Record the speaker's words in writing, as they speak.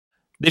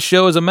This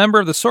show is a member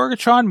of the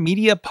Sorgatron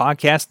Media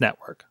Podcast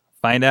Network.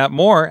 Find out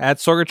more at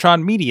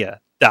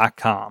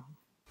sorgatronmedia.com.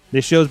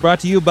 This show is brought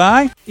to you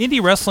by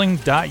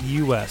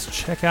IndieWrestling.us.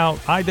 Check out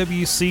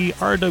IWC,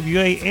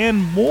 RWA,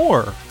 and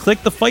more.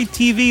 Click the Fight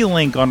TV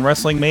link on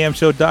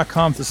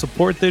WrestlingMayhemShow.com to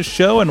support this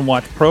show and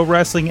watch pro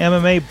wrestling,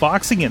 MMA,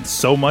 boxing, and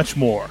so much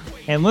more.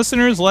 And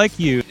listeners like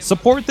you,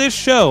 support this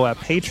show at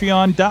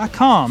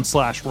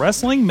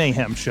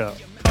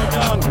patreon.com/WrestlingMayhemShow.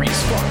 Hungry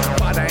as fuck,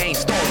 but I ain't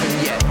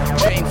starving yet.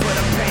 Chain for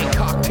the pain,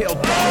 cocktail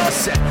dollar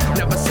set.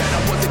 Never said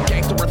I was a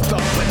gangster or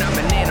thug, but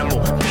I'm an animal.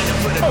 Peanut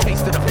for the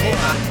taste of the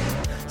fly.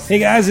 Hey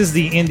guys, this is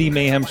the Indie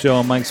Mayhem Show.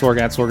 I'm Mike Sorg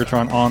at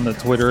Sorgatron on the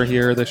Twitter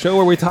here. The show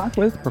where we talk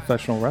with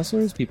professional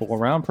wrestlers, people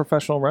around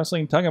professional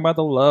wrestling, talking about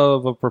the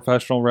love of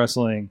professional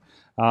wrestling.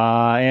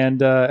 And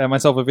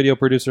myself, a video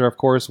producer, of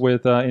course,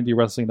 with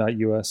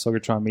IndieWrestling.us,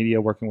 Sorgatron Media,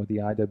 working with the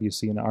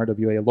IWC and the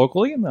RWA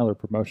locally and other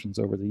promotions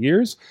over the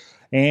years.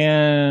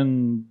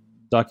 And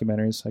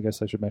documentaries, I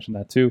guess I should mention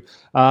that too.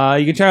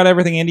 You can check out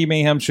everything Indie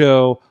Mayhem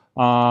Show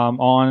on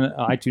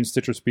iTunes,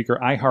 Stitcher, Speaker,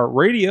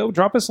 iHeartRadio.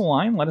 Drop us a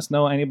line. Let us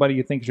know anybody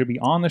you think should be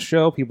on the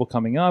show, people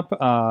coming up.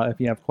 If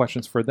you have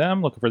questions for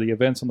them, look for the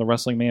events on the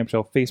Wrestling Mayhem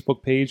Show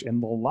Facebook page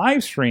and the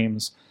live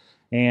streams.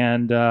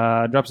 And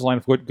drop us a line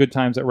of good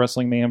times at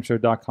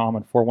WrestlingMayhemShow.com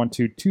and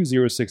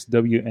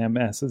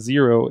 412-206-WMS.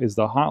 0 is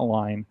the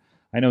hotline.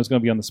 I know it's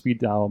going to be on the speed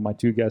dial of my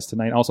two guests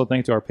tonight. Also,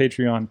 thanks to our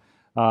Patreon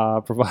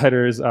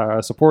providers,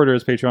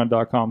 supporters,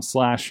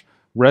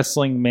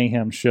 patreon.com/Wrestling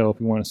Mayhem Show if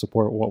you want to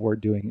support what we're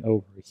doing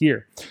over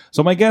here.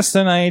 So my guest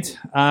tonight,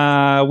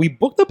 we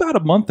booked about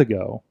a month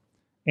ago,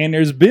 and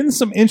there's been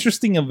some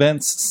interesting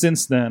events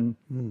since then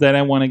that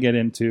I want to get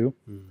into.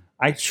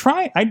 I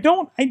swear I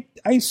don't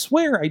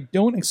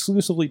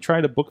exclusively try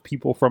to book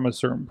people from a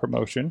certain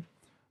promotion,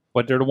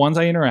 but they're the ones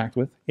I interact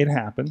with. It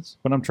happens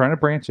when I'm trying to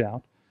branch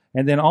out.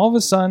 And then all of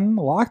a sudden,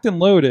 Locked and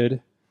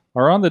Loaded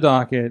are on the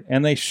docket,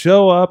 and they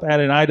show up at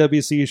an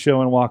IWC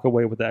show and walk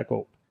away with that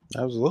gold.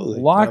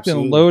 Absolutely. Locked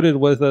and Loaded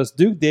with us,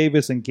 Duke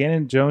Davis and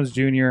Gannon Jones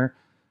Jr.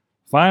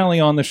 finally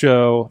on the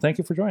show. Thank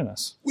you for joining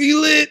us. We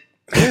lit.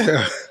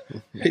 Yeah.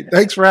 Hey,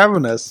 thanks for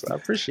having us. I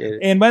appreciate it.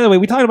 And by the way,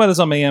 we talked about this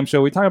on Mayhem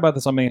Show. We talked about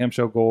this on Mayhem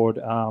Show Gold.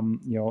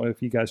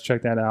 If you guys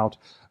check that out.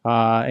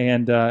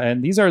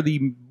 And these are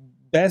the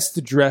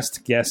best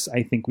dressed guests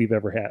I think we've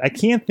ever had. I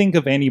can't think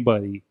of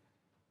anybody,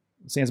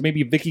 since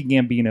maybe Vicky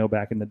Gambino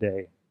back in the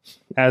day,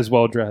 as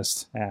well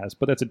dressed as.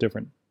 But that's a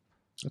different.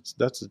 That's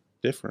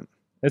different.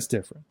 It's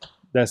different.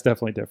 That's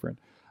definitely different.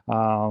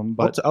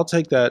 But I'll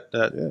take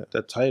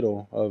that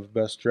title of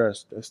best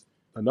dressed. That's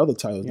another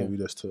title that we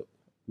just took.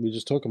 We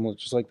just took them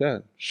just like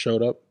that.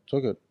 Showed up,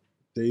 took it.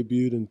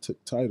 Debuted and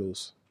took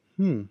titles.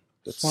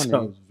 That's funny.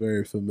 Sounds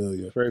very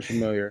familiar. Very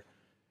familiar.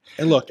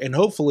 And look, and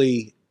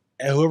hopefully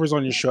whoever's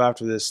on your show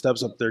after this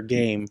steps up their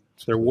game,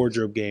 their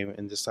wardrobe game,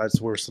 and decides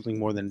to wear something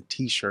more than a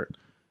t-shirt.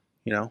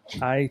 You know?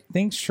 I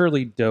think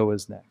Shirley Doe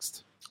is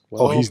next.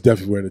 Well, he's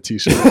definitely wearing a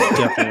t-shirt.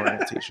 Definitely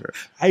wearing a t-shirt.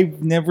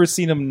 I've never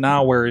seen him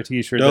not wear a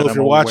t-shirt. Doe, if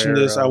you're watching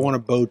this, I want a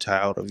bow tie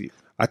out of you.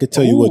 I could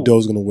tell you what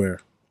Doe's going to wear.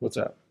 What's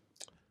that?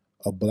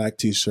 A black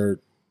t-shirt.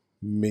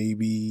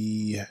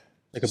 Maybe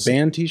like a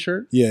band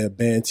t-shirt? Yeah, a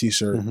band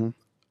t-shirt. Mm-hmm.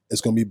 It's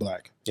going to be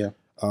black. Yeah.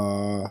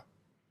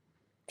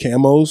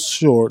 Camo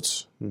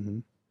shorts,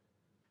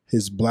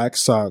 his black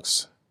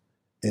socks,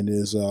 and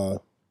his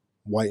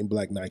white and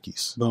black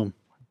Nikes. Boom.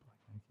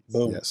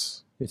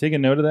 Yes. You taking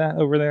note of that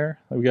over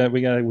there? We got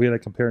to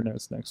compare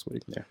notes next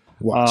week. Yeah.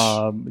 Watch.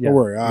 Don't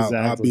worry.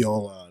 I'll be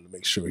online to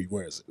make sure he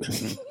wears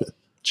it.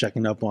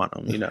 Checking up on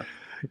him, you know.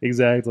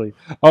 Exactly.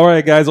 All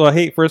right, guys. Well,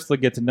 hey, first, to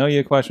get to know you,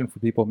 a question for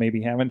people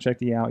maybe haven't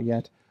checked you out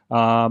yet.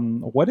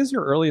 What is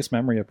your earliest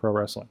memory of pro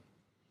wrestling?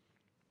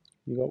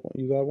 You got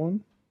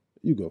one?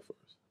 You go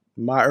first.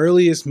 My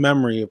earliest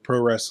memory of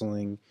pro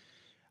wrestling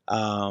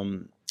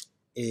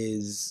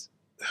is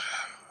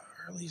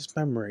earliest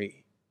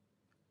memory.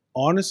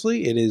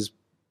 Honestly, it is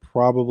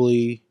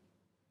probably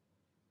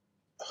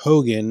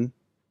Hogan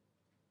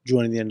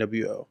joining the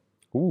NWO.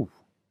 Ooh.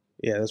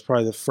 Yeah, that's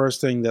probably the first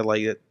thing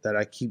that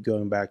I keep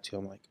going back to.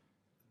 I'm like,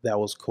 that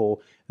was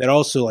cool. That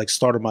also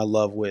started my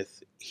love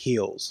with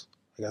heels.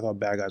 I thought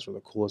bad guys were the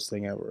coolest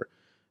thing ever.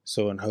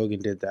 So when Hogan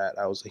did that,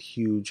 I was a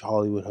huge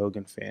Hollywood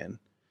Hogan fan.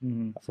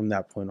 From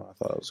that point on, I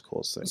thought it was the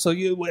coolest thing. So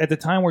you, at the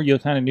time where you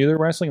kind of knew the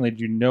wrestling,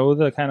 did you know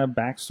the kind of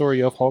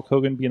backstory of Hulk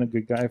Hogan being a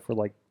good guy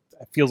for it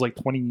feels like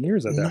 20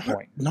 years at that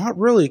point? Not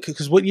really,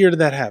 because what year did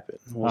that happen?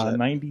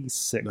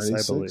 96,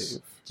 I believe.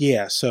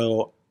 Yeah,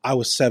 so I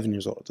was 7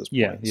 years old at this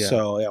point. Yeah.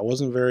 So I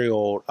wasn't very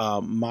old.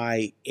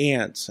 My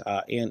aunt,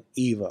 Aunt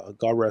Eva,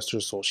 God rest her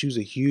soul, she was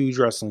a huge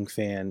wrestling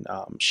fan.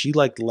 She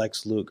liked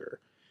Lex Luger,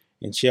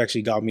 and she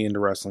actually got me into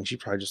wrestling. She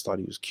probably just thought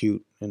he was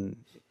cute and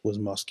was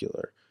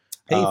muscular.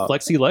 Hey,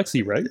 Flexi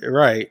Lexi, right?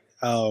 Right.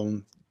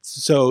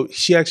 So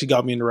she actually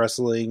got me into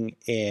wrestling,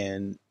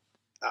 and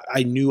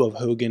I knew of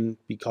Hogan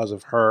because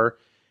of her.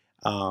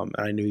 And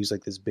I knew he's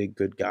this big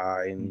good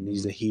guy, and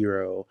he's a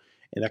hero,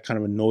 and that kind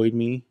of annoyed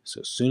me.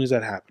 So as soon as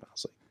that happened, I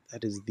was like,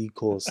 that is the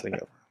coolest thing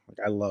ever.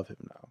 I love him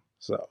now.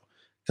 So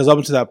Because up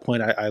until that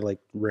point, I like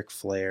Ric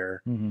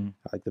Flair. Mm-hmm.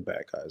 I like the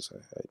bad guys.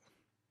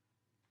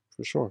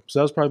 For sure. So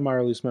that was probably my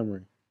earliest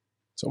memory.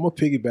 So I'm gonna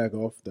piggyback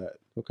off that.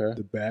 Okay.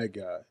 The bad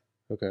guy.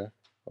 Okay.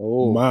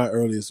 Oh. My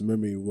earliest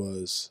memory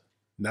was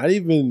not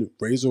even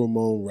Razor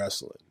Ramon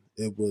wrestling.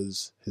 It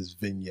was his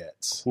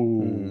vignettes.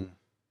 Mm.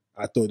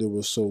 I thought it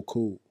was so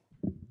cool.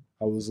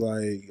 I was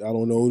like, I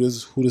don't know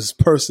who this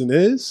person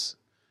is,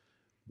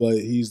 but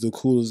he's the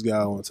coolest guy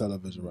on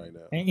television right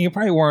now. And you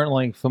probably weren't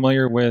like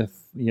familiar with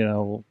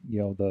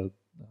the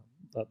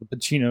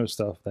Pacino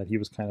stuff that he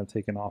was kind of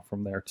taking off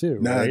from there too.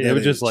 Not Right? at It that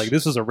was just age. like,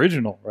 this is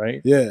original,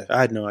 right? Yeah,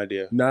 I had no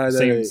idea. not at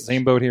that age.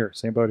 Same boat here.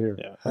 Same boat here.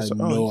 Yeah. I had So,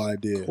 no he's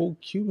idea. Cool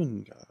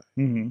Cuban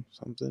guy. Mm-hmm.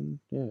 Something.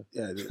 Yeah.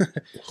 Yeah,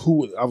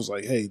 who I was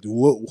like, hey,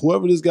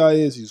 whoever this guy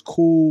is, he's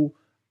cool.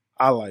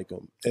 I like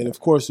him, and of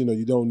course,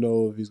 you don't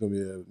know if he's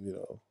gonna be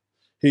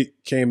he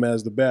came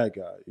as the bad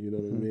guy. You know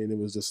what I mean? It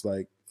was just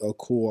like a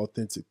cool,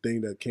 authentic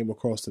thing that came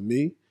across to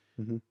me.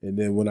 Mhm. And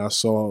then when I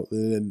saw,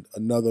 and then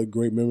another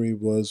great memory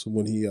was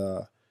when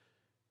him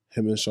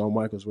and Shawn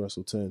Michaels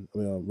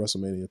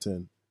WrestleMania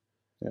 10.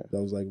 Yeah.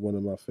 That was like one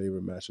of my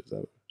favorite matches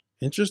ever.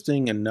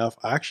 Interesting enough,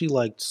 I actually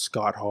liked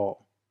Scott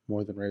Hall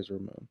more than Razor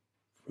Ramon.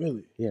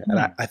 Really? Yeah, and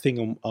I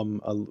think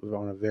I'm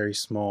on a very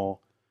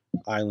small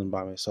island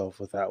by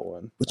myself with that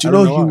one. But I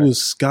don't know he why. was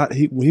Scott.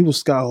 When he was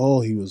Scott Hall,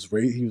 he was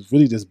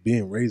really just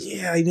being Razor.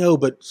 Yeah, I know,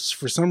 but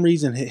for some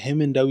reason,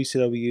 him in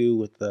WCW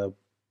with the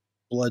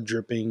blood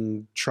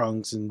dripping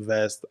trunks and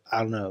vest,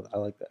 I don't know. I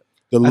like that.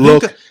 The I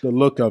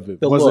look of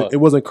it the wasn't look. it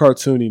wasn't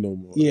cartoony no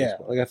more. Yeah,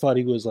 That's why. like I thought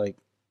he was like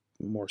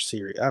more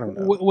serious. I don't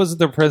know. Was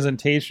the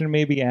presentation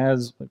maybe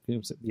as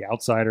the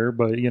outsider,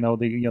 but the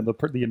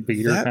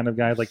invader That- kind of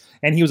guy, like,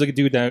 and he was like a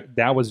dude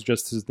that was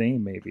just his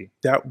name, maybe.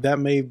 That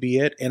may be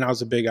it. And I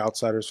was a big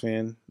Outsiders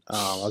fan.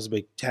 I was a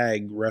big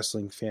tag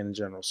wrestling fan in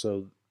general.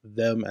 So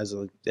them as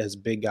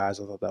big guys,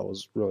 I thought that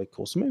was really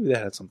cool. So maybe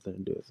that had something to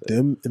do with it.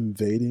 Them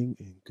invading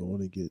and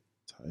going to get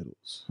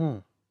titles. Huh.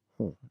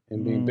 Huh.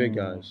 And being big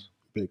guys.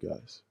 Big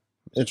guys.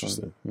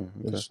 Interesting. Yeah, okay.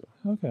 Interesting.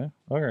 Okay,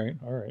 all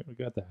right, we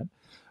got that.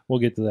 We'll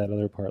get to that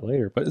other part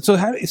later. But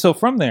so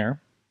from there,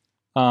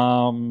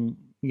 you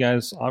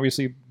guys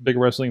obviously big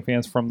wrestling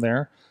fans from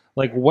there.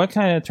 Like, what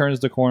kind of turns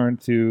the corner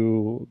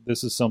into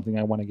this is something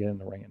I want to get in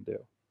the ring and do?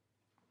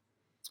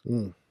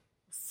 Mm.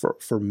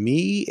 For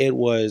me, it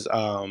was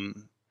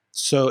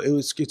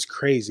it's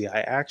crazy.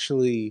 I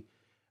actually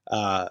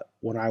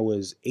when I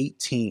was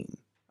 18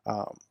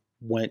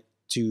 went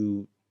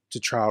to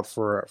try out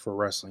for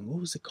wrestling. What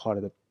was it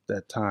called at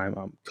that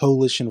time?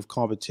 Coalition of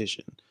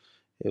Competition.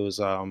 It was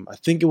I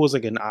think it was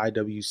like an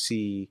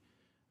IWC,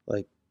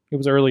 like It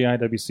was early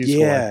IWC school.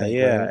 yeah, I think,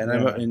 yeah. right? And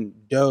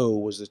and Doe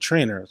was the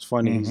trainer. It's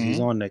funny, he's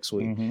on next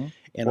week. Mhm.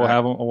 And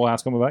We'll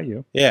ask him about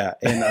you. yeah,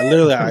 and I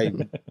literally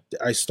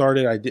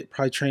I did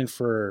probably train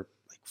for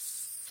like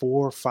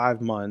 4 or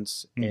 5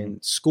 months,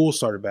 and school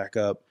started back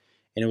up,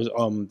 and it was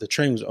the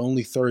training was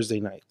only Thursday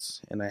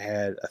nights, and I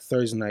had a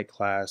Thursday night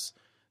class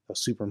that was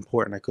super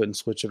important. I couldn't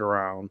switch it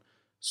around,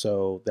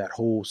 so that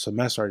whole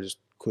semester I just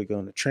quit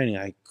going to training.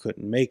 I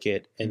couldn't make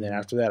it, and then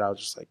after that I was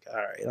just like, all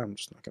right, I'm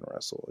just not gonna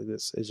wrestle. Like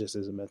this, it just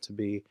isn't meant to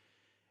be.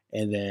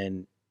 And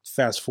then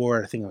fast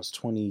forward, I think I was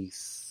 3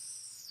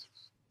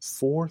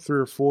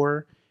 or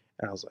 4,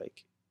 and I was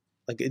like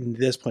in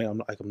this point,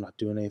 I'm not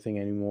doing anything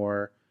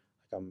anymore.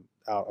 Like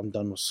I'm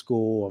done with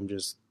school. I'm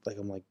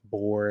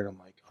bored. I'm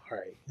like, all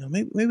right,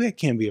 maybe I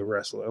can be a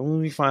wrestler. Let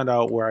me find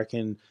out where I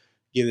can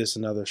give this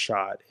another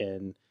shot.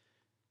 And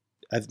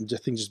I think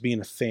just being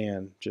a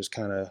fan, just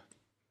kind of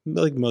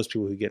like most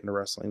people who get into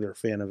wrestling, they're a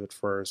fan of it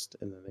first,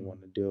 and then they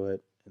want to do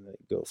it, and they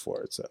go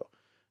for it. So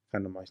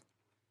kind of my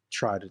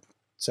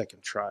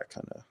second try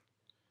kind of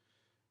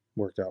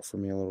worked out for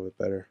me a little bit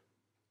better.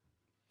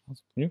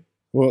 You?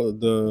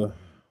 Well,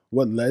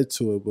 what led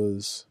to it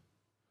was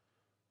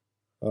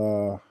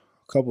a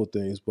couple of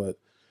things, but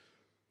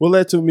what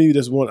led to me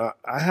just one.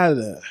 I had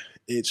an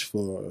itch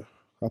for.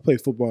 I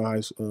played football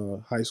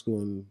in high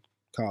school and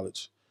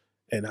college,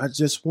 and I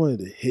just wanted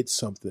to hit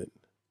something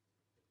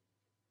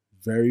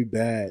very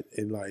bad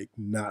and like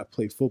not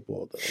play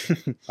football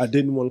though. I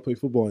didn't want to play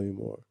football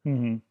anymore,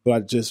 but I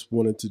just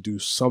wanted to do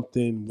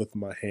something with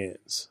my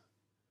hands.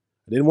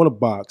 I didn't want to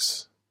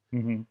box,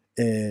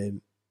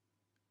 and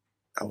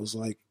I was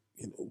like,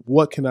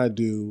 what can I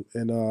do?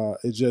 And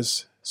it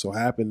just so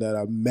happened that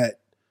I met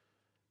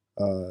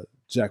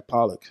Jack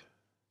Pollock,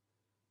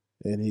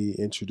 and he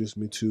introduced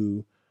me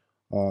to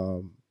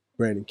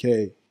Brandon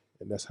Kay,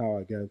 and that's how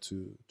I got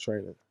into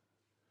training.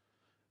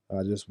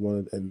 I just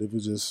wanted, and it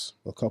was just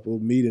a couple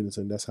of meetings,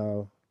 and that's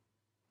how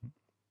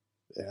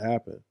it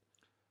happened.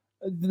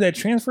 Did that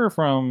transfer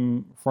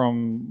from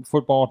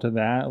football to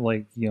that,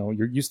 like, you're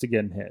used to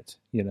getting hit,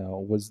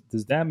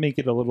 does that make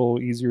it a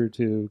little easier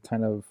to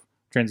kind of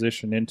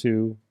transition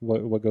into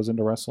what goes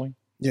into wrestling?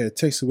 Yeah, it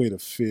takes away the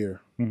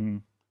fear.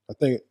 I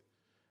think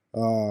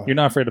you're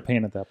not afraid of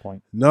pain at that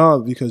point. No,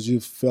 because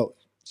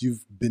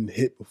you've been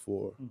hit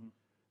before.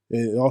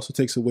 And it also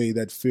takes away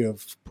that fear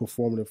of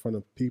performing in front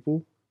of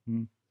people,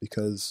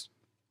 because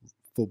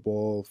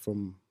football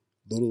from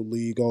little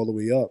league all the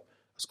way up,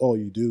 that's all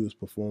you do is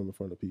perform in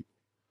front of people.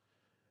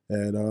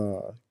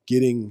 And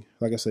getting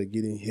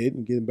hit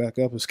and getting back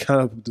up is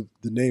kind of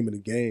the name of the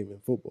game in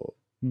football.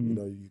 Mm-hmm. You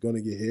know, you're going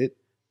to get hit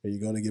and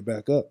you're going to get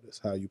back up. That's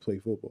how you play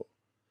football.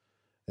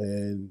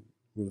 And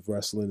with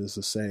wrestling, it's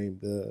the same.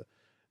 The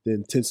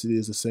intensity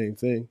is the same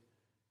thing.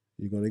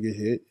 You're going to get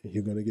hit and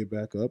you're going to get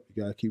back up.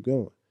 You got to keep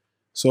going.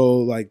 So,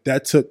 like,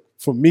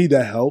 for me,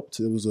 that helped.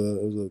 It was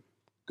a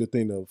good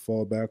thing to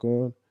fall back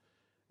on.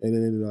 And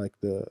then, like,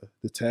 the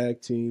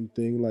tag team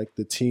thing, like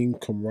the team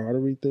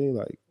camaraderie thing,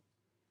 like,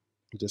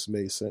 it just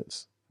made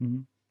sense.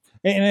 Mm-hmm.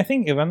 And I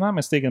think, if I'm not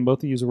mistaken,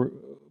 both of you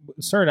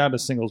started out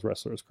as singles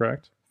wrestlers,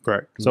 correct?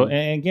 Correct. So,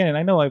 and again,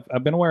 I know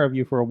I've been aware of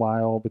you for a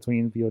while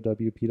between VOW,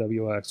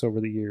 PWX over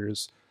the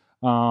years.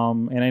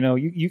 And I know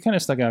you kind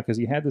of stuck out because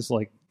you had this,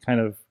 like, kind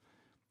of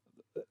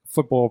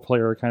football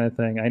player kind of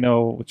thing. I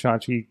know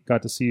Chachi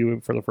got to see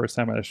you for the first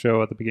time at a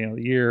show at the beginning of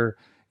the year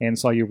and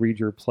saw you read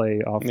your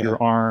play off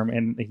your arm,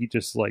 and he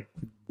just, like,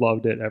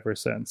 loved it ever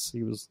since.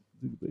 He was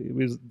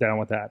down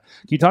with that.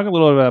 Can you talk a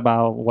little bit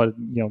about what,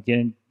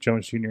 Gannon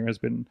Jones Jr. has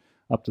been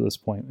up to this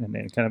point and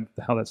kind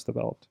of how that's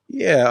developed?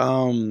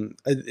 Yeah,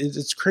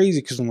 it's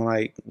crazy because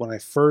when I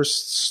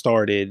first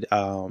started,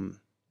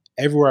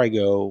 everywhere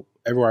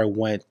I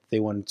went, they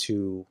wanted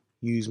to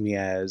use me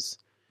as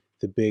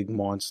the big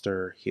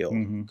monster heel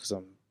because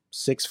I'm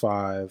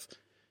 6'5",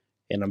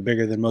 and I'm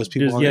bigger than most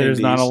people. There's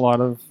not a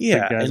lot of big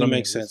guys, and it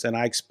makes sense. And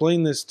I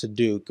explained this to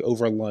Duke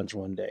over lunch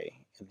one day.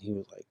 And he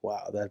was like,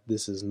 "Wow,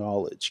 this is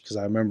knowledge." Because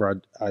I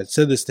remember I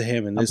said this to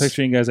him, and I'm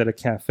picturing you guys at a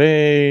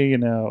cafe.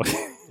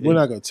 We're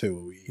not going to tell you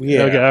what we eat.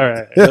 Yeah, okay, all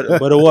right.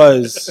 but it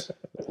was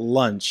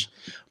lunch.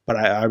 But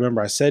I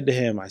remember I said to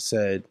him, I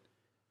said,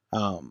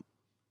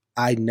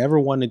 I never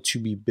wanted to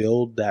be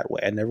billed that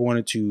way. I never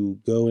wanted to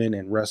go in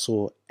and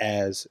wrestle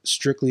as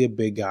strictly a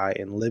big guy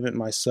and limit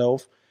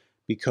myself,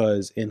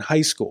 because in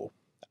high school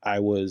I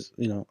was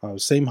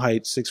same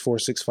height,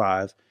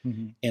 6'4",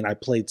 6'5", and I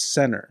played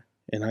center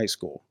in high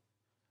school.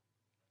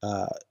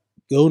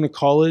 Going to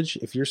college,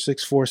 if you're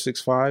 6'4",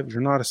 6'5",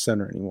 you're not a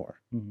center anymore.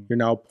 You're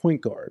now a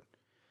point guard.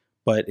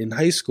 But in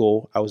high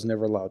school, I was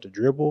never allowed to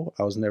dribble.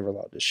 I was never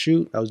allowed to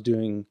shoot. I was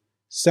doing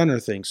center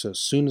things. So as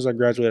soon as I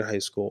graduated high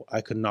school,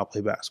 I could not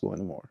play basketball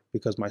anymore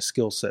because my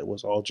skill set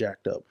was all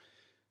jacked up.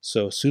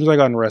 So as soon as I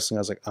got into wrestling,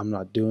 I was like, I'm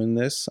not doing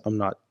this. I'm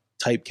not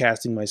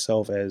typecasting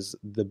myself as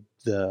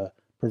the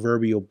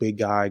proverbial big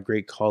guy,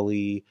 Great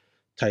Khali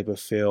type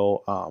of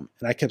feel. And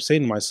I kept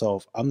saying to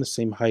myself, I'm the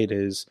same height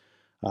as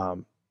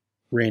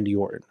Randy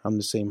Orton. I'm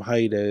the same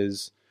height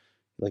as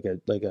like a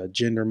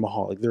Jinder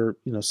Mahal. Like they're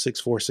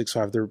 6'4",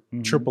 6'5". They're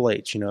Triple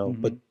H.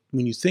 But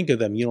when you think of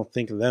them, you don't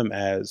think of them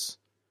as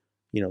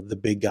the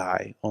big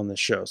guy on the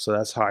show. So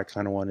that's how I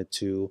kind of wanted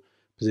to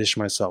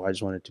position myself. I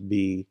just wanted to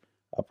be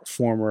a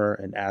performer,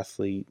 an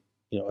athlete,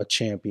 a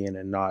champion,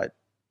 and not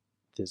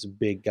this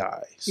big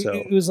guy. So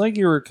it was like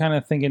you were kind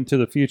of thinking to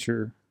the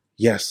future.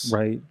 Yes.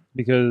 Right.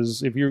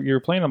 Because if you're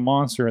playing a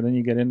monster and then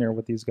you get in there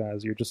with these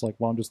guys, you're just like,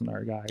 well, I'm just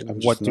another guy.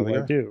 What do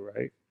I do?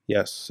 Right.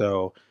 Yes.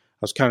 So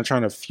I was kind of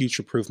trying to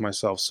future proof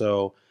myself.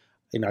 So,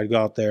 I'd go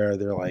out there,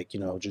 they're like,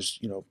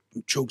 just,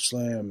 choke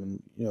slam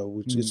and,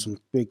 we get some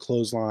big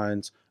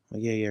clotheslines. I'm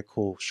like, yeah,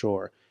 cool.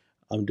 Sure.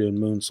 I'm doing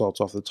moonsaults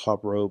off the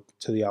top rope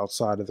to the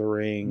outside of the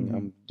ring.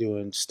 I'm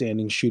doing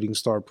standing shooting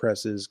star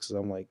presses because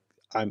I'm like,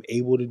 I'm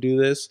able to do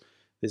this.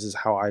 This is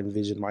how I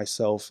envision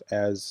myself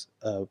as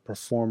a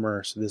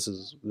performer. So this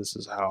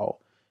is how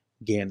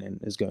Gannon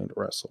is going to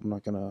wrestle. I'm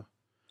not going to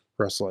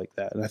wrestle like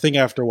that. And I think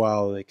after a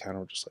while, they kind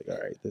of just like,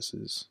 all right, this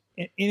is.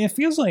 And it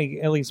feels like,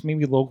 at least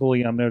maybe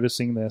locally, I'm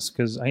noticing this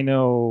because I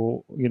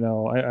know,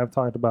 I've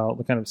talked about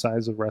the kind of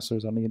size of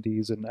wrestlers on the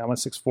indies, and I'm a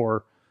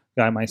 6'4"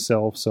 guy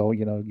myself. So,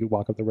 you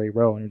walk up the Ray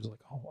Rowe and you're just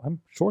like, oh,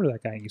 I'm short of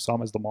that guy. And you saw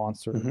him as the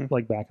monster,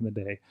 like back in the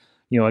day,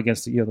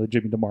 against the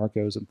Jimmy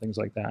DeMarcos and things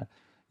like that.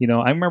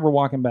 I remember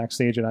walking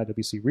backstage at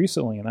IWC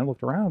recently, and I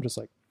looked around just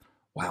like,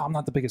 wow, I'm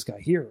not the biggest guy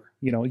here.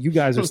 You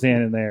guys are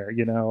standing there,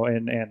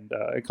 and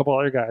a couple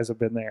other guys have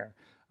been there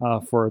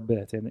for a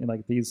bit. And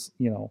like these,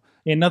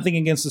 and nothing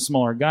against the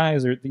smaller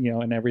guys or,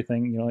 and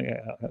everything,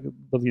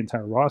 of the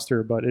entire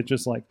roster, but it's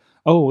just like,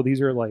 oh, these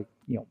are like,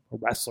 a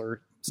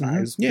wrestler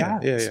size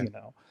guys,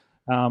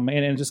 and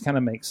it just kind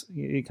of makes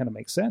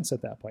sense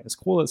at that point. It's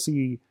cool to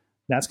see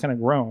that's kind of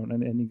grown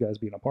and you guys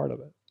being a part of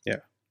it. Yeah.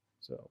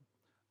 So.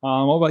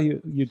 What about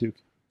you, Duke?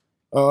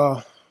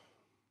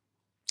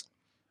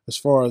 As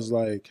far as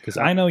like, because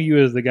I know you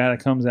as the guy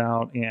that comes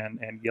out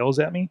and yells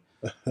at me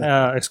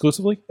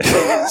exclusively.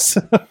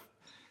 So,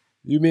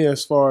 you mean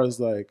as far as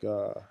like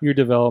your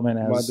development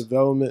as my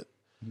development?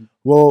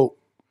 Well,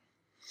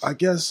 I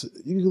guess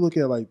you can look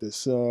at it like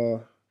this.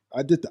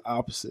 I did the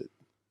opposite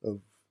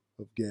of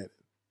Gannon.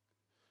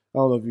 I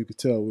don't know if you could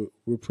tell.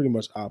 We're pretty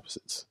much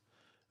opposites,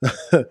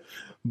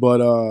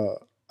 but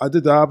I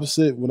did the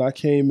opposite. When I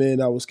came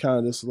in, I was kind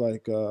of just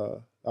like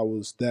I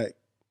was that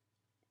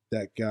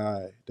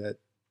guy, that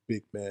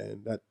big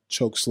man, that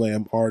choke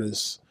slam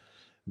artist,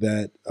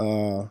 that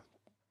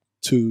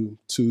 2,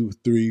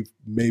 3,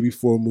 maybe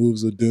 4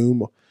 moves of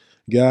doom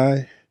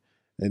guy.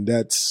 and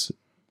that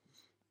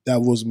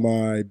was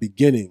my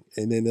beginning.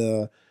 And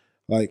then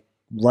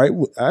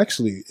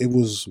actually it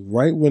was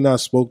right when I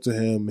spoke to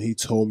him, he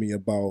told me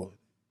about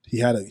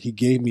he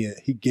gave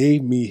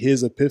me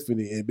his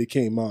epiphany, and it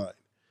became mine.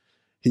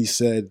 He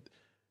said,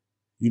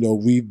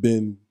 we've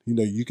been,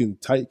 you can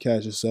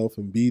typecast yourself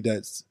and be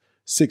that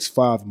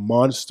 6'5"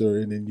 monster,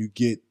 and then you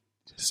get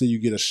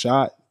a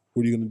shot.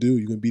 What are you going to do?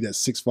 You're going to be that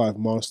 6'5"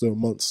 monster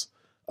amongst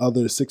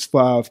other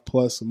 6'5"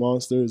 plus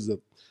monsters, the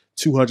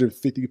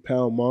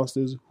 250-pound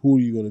monsters. Who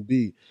are you going to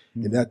be?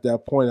 Mm-hmm. And at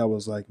that point, I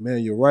was like, man,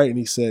 you're right. And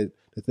he said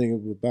the thing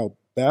about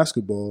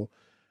basketball,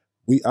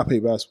 I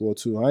played basketball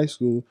too in high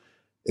school.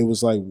 It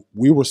was like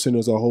we were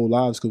sinners our whole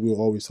lives because we were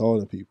always taller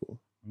than people.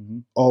 Mm-hmm.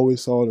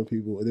 Always taller than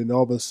people. And then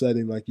all of a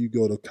sudden, like, you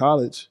go to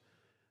college,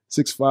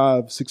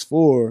 6'5",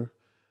 6'4",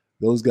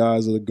 those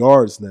guys are the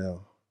guards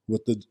now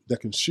that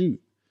can shoot.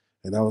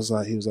 And he was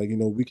like,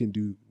 we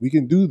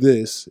can do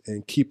this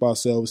and keep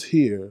ourselves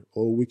here,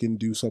 or we can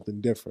do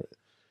something different.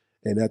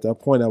 And at that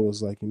point, I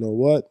was like, you know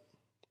what?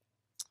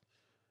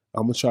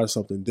 I'm gonna try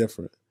something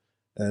different.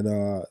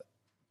 And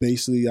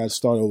basically, I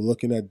started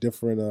looking at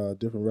different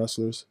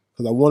wrestlers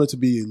because I wanted to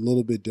be a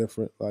little bit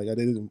different. Like, I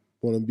didn't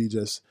want to be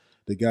just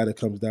the guy that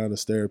comes down to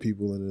stare at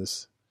people and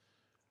just,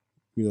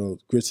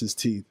 grits his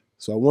teeth.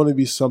 So I wanted to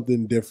be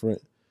something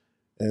different.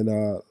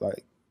 And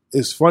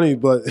it's funny,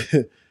 but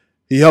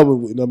he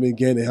helped me.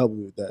 Gannon helped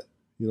me with that.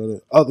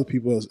 The other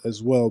people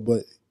as well.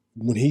 But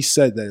when he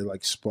said that, it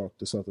like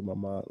sparked something in my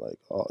mind. Like,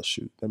 oh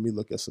shoot, let me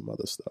look at some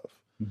other stuff.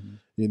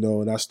 Mm-hmm.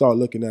 And I started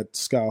looking at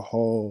Scott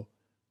Hall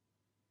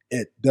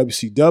at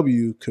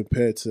WCW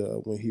compared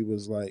to when he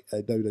was like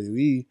at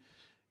WWE.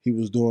 He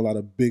was doing a lot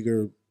of big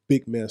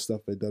man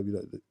stuff at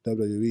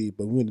WWE.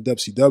 But when the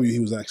WCW, he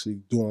was actually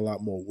doing a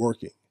lot more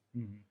working.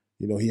 Mm-hmm.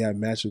 He had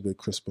matches with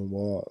Chris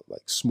Benoit,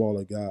 like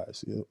smaller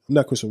guys.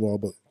 Not Chris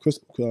Benoit, but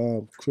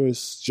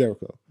Chris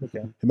Jericho.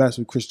 Okay. He matched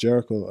with Chris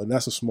Jericho, and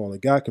that's a smaller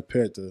guy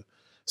compared to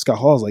Scott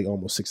Hall's like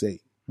almost 6'8".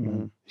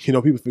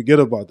 Mm-hmm. People forget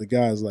about the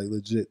guy's like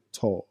legit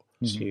tall.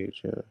 It's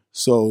huge, yeah.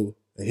 So,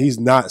 and he's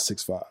not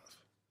 6'5".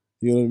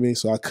 You know what I mean?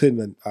 So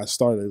I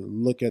started to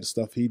look at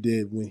stuff he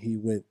did when he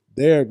went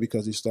there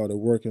because he started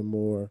working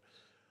more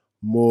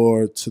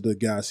to the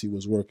guys he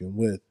was working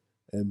with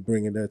and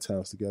bringing their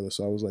talents together.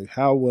 So I was like,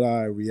 how would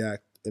I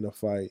react in a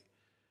fight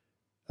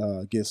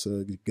against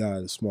a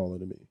guy that's smaller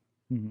than me?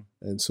 Mm-hmm.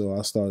 And so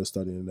I started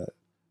studying that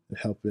and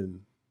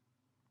helping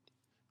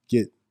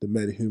get the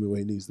metahuman where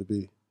he needs to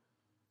be.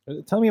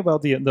 Tell me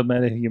about the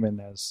metahuman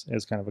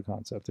as kind of a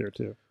concept there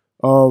too.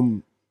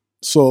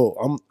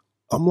 So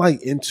I'm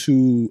like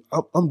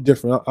I'm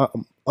different.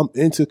 I'm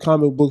into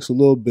comic books a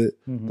little bit,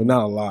 mm-hmm. but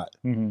not a lot.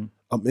 Mm-hmm.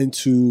 I'm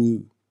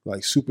into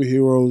like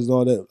superheroes and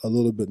all that a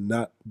little bit,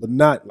 but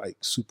not like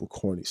super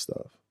corny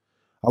stuff.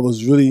 I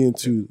was really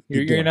into.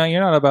 You're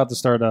not about to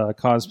start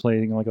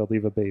cosplaying like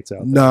Oliva Bates out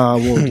there. Nah, I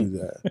won't do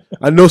that.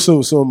 I know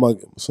some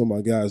of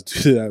my guys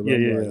do that.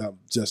 But I'm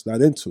just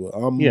not into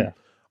it.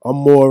 I'm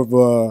more of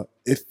a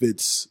if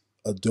it's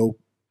a dope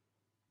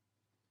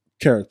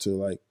character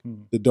like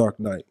the Dark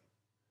Knight.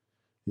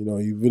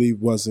 He really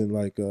wasn't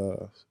like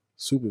a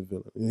super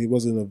villain. He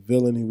wasn't a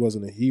villain. He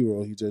wasn't a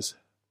hero. He just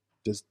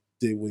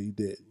did what he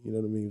did. You know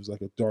what I mean? He was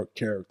like a dark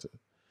character.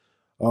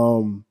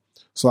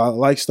 So I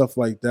like stuff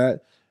like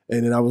that.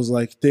 And then I was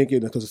like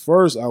thinking, because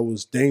first I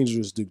was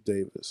Dangerous Duke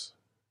Davis,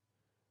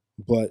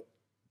 but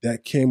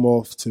that came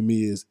off to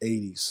me as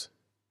 80s.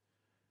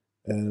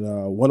 And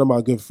one of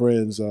my good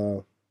friends,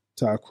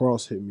 Ty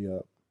Cross, hit me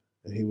up,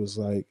 and he was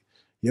like,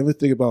 "You ever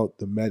think about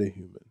the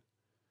metahuman?"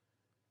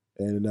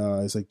 And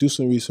it's like, do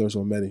some research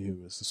on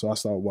metahumans. So I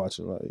started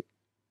watching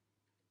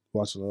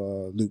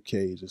Luke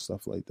Cage and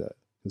stuff like that,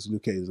 because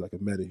Luke Cage is like a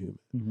metahuman.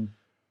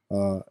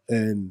 Mm-hmm.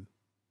 And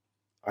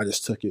I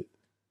just took it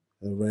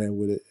and ran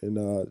with it, and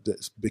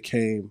that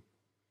became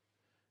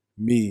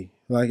me.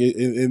 Like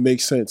it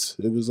makes sense.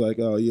 It was like,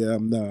 oh yeah,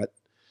 I'm not,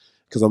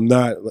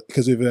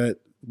 because if that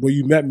where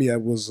you met me, I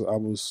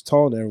was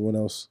taller than everyone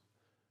else,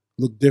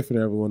 looked different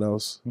than everyone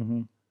else,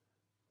 mm-hmm.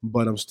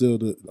 but I'm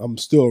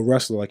still a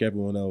wrestler like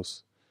everyone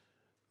else.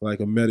 Like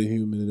a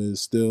metahuman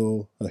is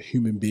still a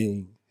human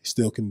being. He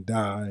still can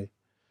die.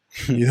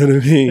 You know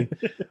what I mean?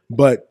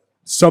 But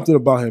something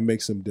about him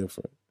makes him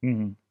different.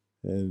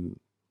 Mm-hmm. And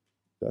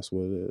that's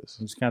what it is.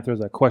 It just kind of throws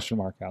that question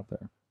mark out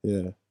there.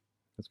 Yeah.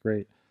 That's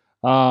great.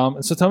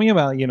 So tell me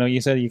about, you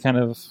said you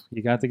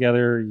got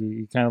together,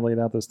 you kind of laid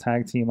out this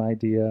tag team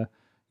idea.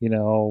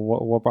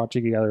 What brought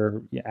you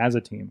together as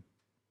a team?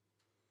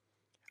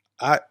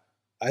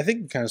 I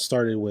think it kind of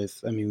started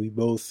with, we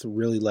both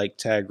really like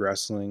tag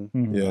wrestling.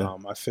 Mm-hmm. Yeah.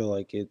 I feel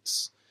like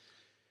it's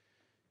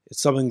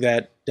something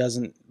that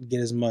doesn't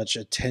get as much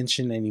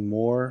attention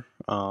anymore,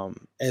 but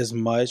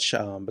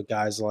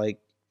guys like,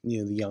 the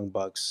Young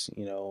Bucks,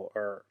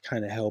 are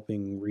kind of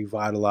helping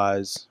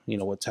revitalize,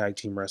 what tag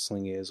team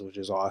wrestling is, which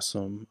is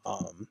awesome.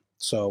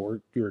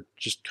 So we're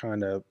just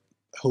kind of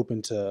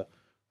hoping to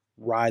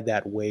ride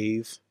that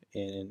wave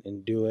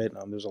and do it.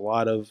 There's a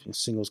lot of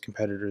singles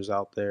competitors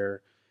out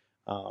there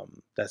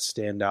that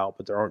stand out,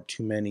 but there aren't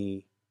too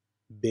many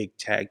big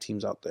tag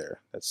teams out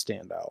there that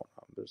stand out.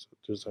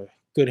 There's a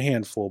good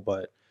handful,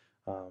 but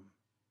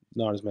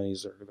not as many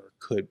as there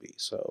could be.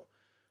 So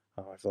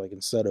I feel like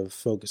instead of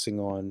focusing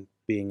on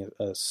being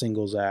a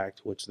singles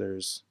act, which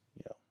there's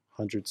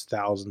hundreds,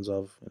 thousands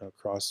of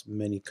across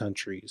many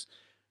countries,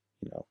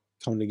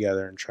 come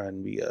together and try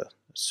and be a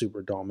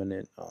super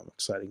dominant,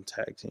 exciting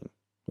tag team.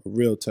 A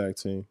real tag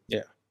team.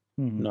 Yeah,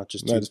 not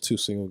just two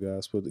single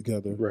guys put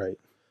together. Right.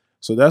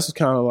 So that's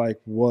kind of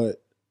like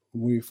what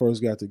when we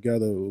first got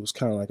together. It was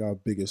kind of like our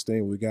biggest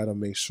thing. We got to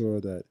make sure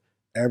that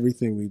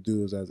everything we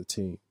do is as a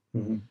team.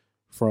 Mm-hmm.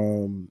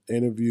 From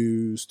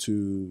interviews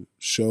to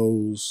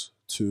shows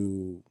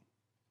to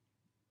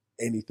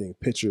anything,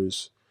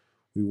 pictures.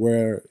 We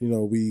wear,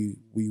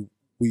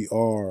 we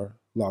are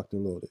locked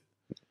and loaded.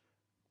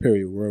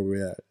 Period. Where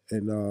we're at,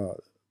 and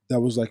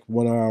that was like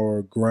one of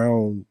our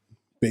ground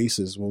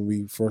bases when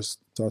we first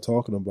started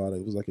talking about it.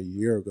 It was like a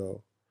year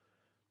ago,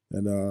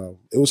 and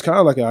it was kind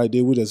of like an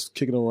idea. We just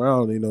kicking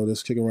around,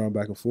 just kicking around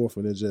back and forth,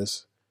 and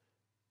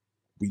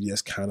we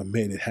just kind of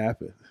made it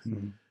happen.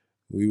 Mm-hmm.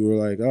 We were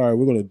like, all right,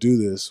 we're going to do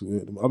this. I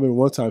remember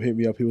one time hit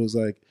me up. He was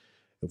like,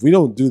 if we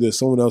don't do this,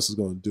 someone else is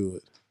going to do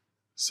it.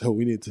 So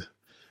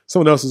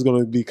someone else is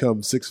going to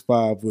become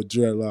 6'5" with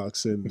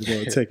dreadlocks and they're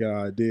going to take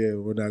our idea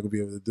and we're not going to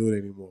be able to do it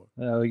anymore.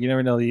 You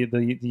never know.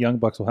 The Young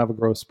Bucks will have a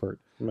growth spurt.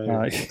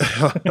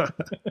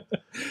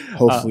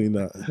 Hopefully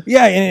not.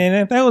 Yeah,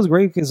 and that was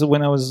great because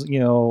when I was,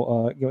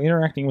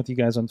 interacting with you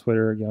guys on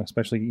Twitter,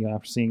 especially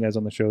after seeing you guys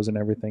on the shows and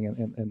everything,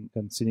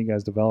 and seeing you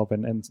guys develop,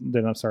 and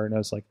then I'm starting to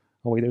notice like,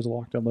 oh wait, there's a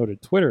Locked and Loaded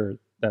Twitter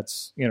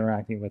that's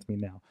interacting with me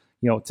now.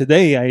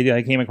 Today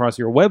I came across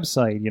your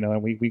website,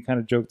 and we kind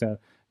of joked that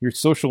your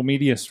social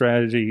media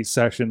strategy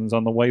sessions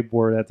on the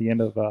whiteboard at the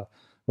end of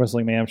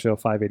Wrestling Mayhem Show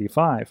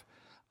 585.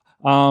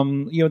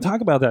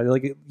 Talk about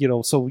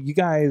that. So you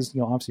guys,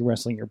 obviously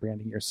wrestling, you're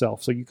branding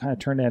yourself. So you kind of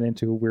turn that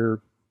into where,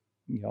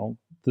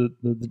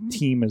 the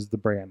team is the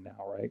brand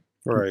now, right?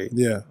 Right.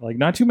 Yeah. Like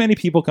not too many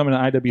people come into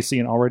IWC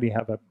and already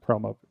have a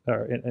promo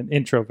or an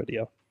intro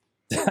video.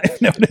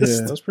 I've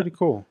noticed. Yeah, that's pretty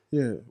cool.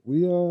 Yeah.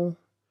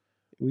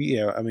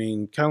 I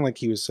mean, kind of like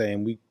he was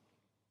saying,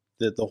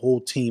 the whole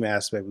team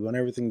aspect, we want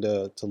everything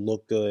to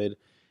look good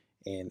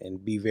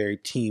and be very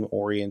team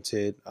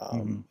oriented.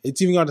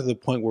 It's even got to the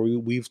point where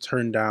we've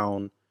turned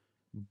down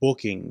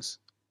bookings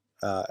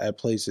at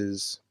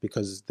places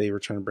because they were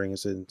trying to bring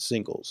us in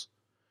singles.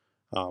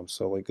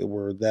 So like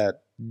we're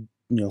that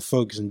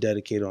focused and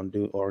dedicated on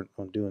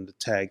doing the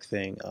tag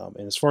thing.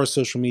 And as far as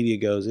social media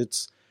goes,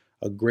 it's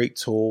a great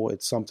tool.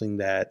 It's something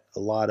that a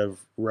lot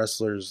of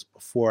wrestlers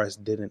before us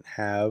didn't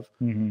have,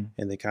 and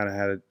they kind of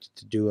had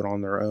to do it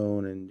on their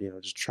own and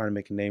just trying to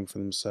make a name for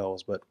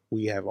themselves. But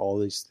we have all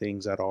these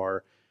things at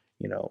our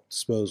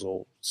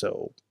disposal,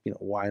 so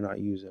why not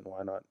use it?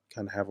 Why not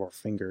kind of have our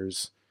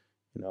fingers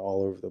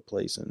all over the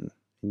place and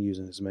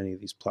using as many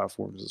of these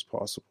platforms as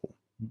possible?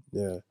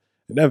 Yeah,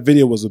 and that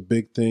video was a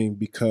big thing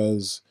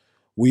because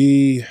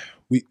we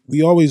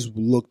always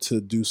look to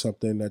do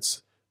something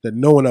that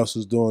no one else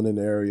is doing in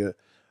the area.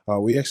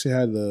 We actually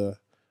had the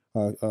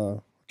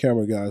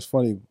camera guy. It's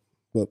funny,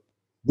 but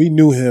we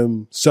knew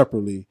him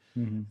separately.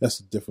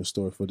 That's a different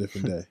story for a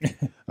different day.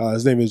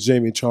 His name is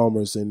Jamie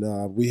Chalmers,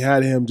 and we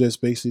had him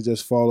just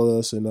follow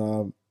us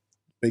and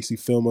basically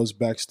film us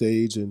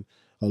backstage and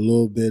a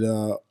little bit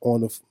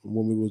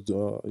when we was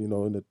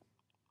in the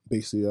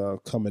basically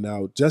coming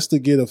out just to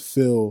get a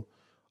feel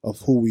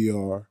of who we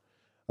are.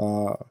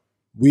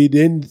 We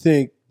didn't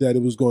think that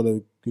it was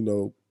going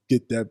to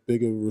get that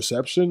big of a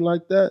reception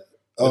like that.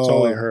 That's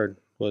all I heard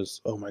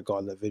was, oh my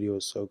God, that video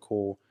is so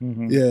cool.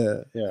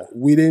 Yeah.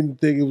 We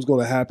didn't think it was going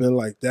to happen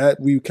like that.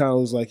 We kind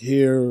of was like,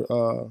 here,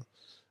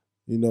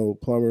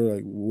 Plumber,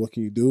 like, what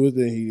can you do with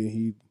it?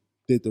 He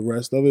did the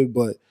rest of it,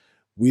 but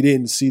we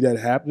didn't see that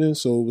happening.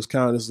 So it was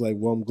kind of just like,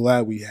 well, I'm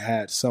glad we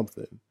had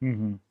something,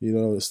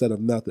 instead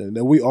of nothing.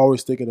 And we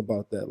always thinking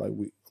about that. Like,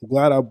 I'm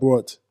glad I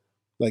brought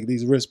like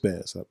these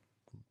wristbands up.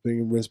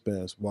 Bringing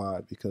wristbands. Why?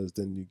 Because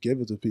then you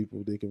give it to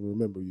people, they can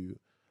remember you.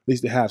 At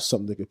least they have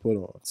something they can put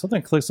on.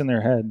 Something clicks in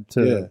their head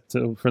to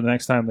for the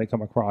next time they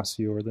come across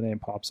you or the name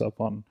pops up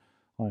on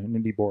an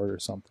indie board or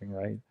something,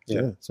 right?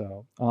 Yeah.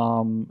 So,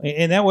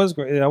 and that was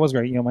great. That was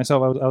great.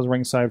 Myself, I was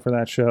ringside for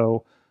that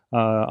show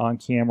on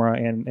camera,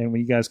 and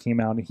when you guys came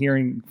out and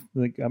hearing,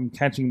 like, I'm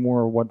catching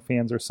more of what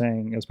fans are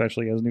saying,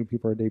 especially as new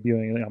people are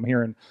debuting. I'm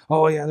hearing,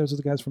 oh yeah, those are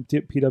the guys from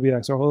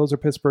PWX, or those are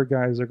Pittsburgh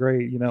guys, they're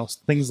great,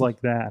 things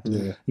like that.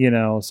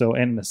 So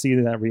and to see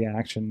that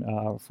reaction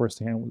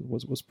firsthand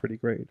was pretty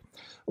great.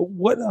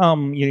 What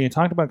you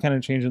talked about kind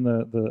of changing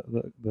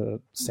the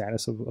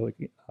status of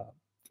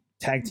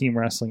tag team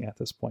wrestling at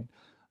this point.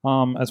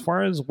 As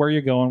far as where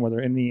you're going, whether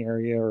in the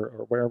area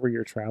or wherever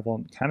you're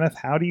traveling, kind of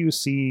how do you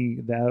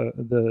see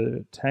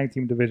the tag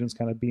team divisions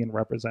kind of being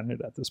represented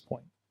at this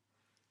point?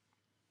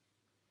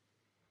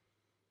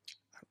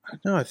 I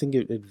don't know. I think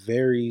it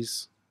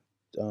varies,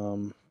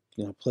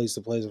 place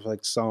to place. Of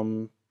like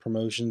some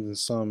promotions and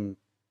some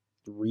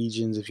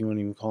regions, if you want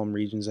to even call them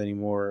regions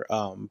anymore,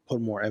 put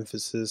more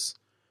emphasis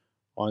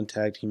on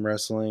tag team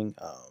wrestling.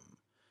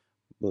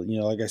 but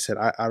like I said,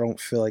 I don't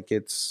feel like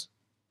it's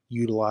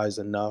utilized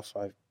enough.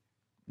 Like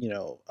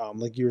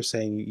you were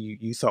saying,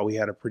 you thought we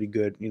had a pretty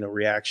good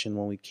reaction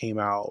when we came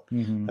out.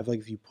 Mhm. I feel like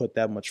if you put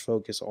that much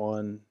focus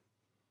on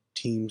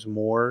teams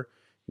more,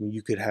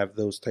 you could have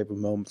those type of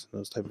moments and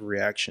those type of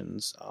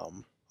reactions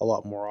a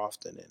lot more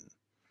often.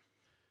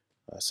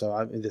 And so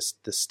I mean,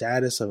 the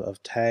status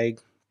of tag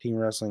team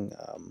wrestling,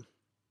 I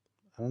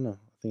don't know.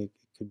 I think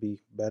it could be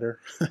better.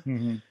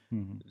 Mhm.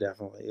 Mhm.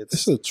 Definitely,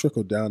 It's a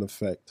trickle down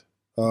effect.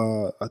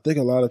 I think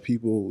a lot of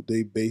people,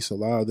 they base a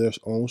lot of their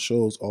own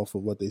shows off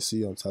of what they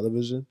see on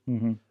television.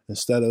 Mhm.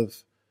 Instead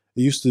of,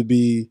 it used to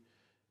be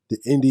the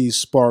indies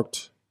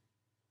sparked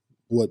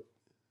what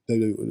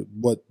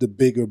the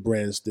bigger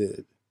brands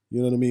did. You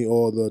know what I mean?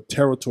 Or the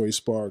territory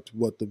sparked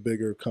what the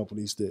bigger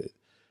companies did.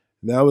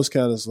 Now it's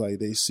kind of like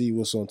they see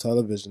what's on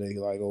television. They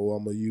like, oh,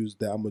 I'm gonna use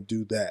that. I'm gonna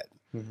do that.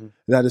 Mm-hmm.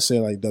 Not just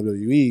saying like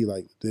WWE,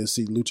 like they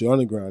see Lucha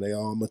Underground. They,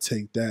 oh, I'm gonna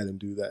take that and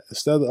do that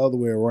instead of the other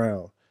way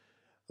around.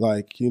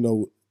 Like,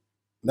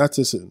 not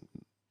to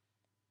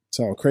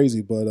sound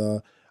crazy, but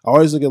I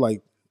always look at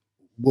like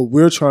what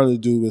we're trying to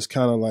do is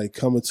kind of like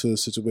come into a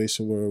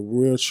situation where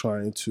we're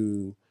trying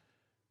to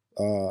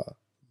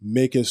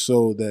make it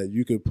so that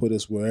you could put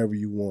us wherever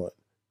you want.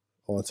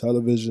 On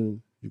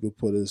television, you could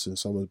put us in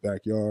someone's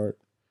backyard.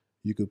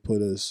 You could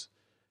put us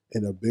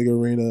in a big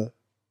arena.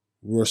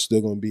 We're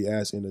still going to be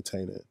as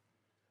entertaining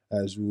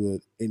as you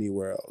would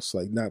anywhere else.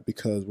 Like, not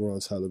because we're on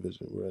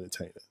television, we're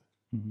entertaining.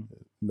 Mhm.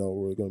 No,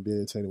 we're going to be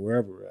entertaining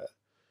wherever we're at.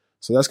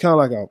 So that's kind of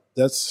like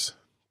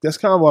that's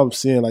kind of what I'm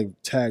seeing, like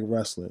tag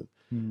wrestling.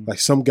 Mhm. Like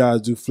some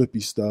guys do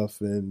flippy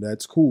stuff, and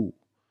that's cool.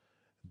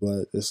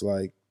 But it's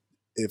like,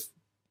 if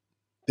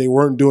they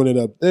weren't doing it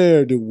up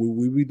there, would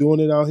we be doing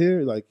it out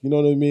here? Like, you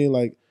know what I mean?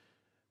 Like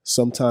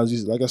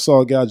sometimes, like I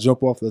saw a guy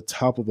jump off the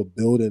top of a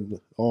building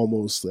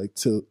almost like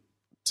to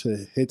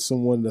hit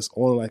someone that's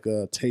on like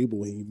a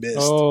table and he missed.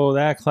 Oh,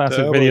 that classic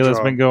Elbow video that's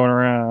drop. been going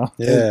around.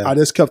 Yeah. I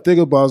just kept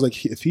thinking about, I was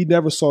like, if he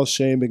never saw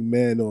Shane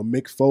McMahon or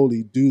Mick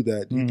Foley do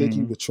that, do you think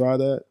he Mhm. would try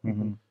that?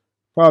 Mhm.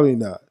 Probably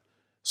not.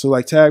 So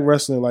like tag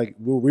wrestling, like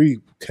where we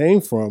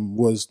came from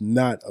was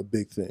not a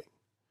big thing.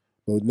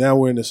 But now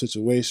we're in a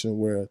situation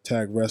where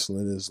tag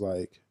wrestling is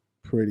like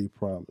pretty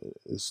prominent.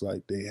 It's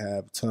like they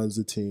have tons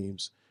of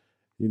teams,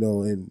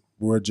 and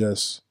we're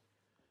just,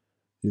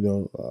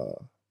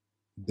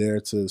 there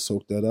to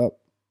soak that up.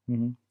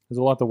 Mhm. There's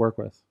a lot to work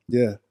with.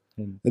 Yeah.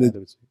 In And it-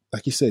 WWE.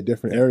 Like you said,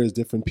 different areas,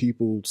 different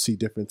people see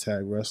different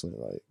tag wrestling.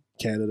 Like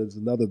Canada's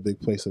another big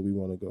place that we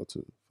want to go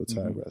to for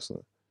tag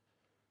wrestling.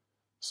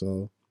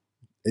 So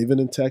even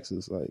in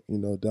Texas, like,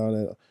 down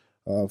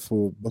at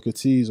for Booker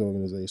T's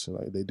organization,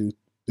 like they do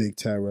big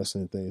tag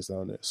wrestling things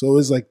down there. So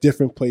it's like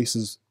different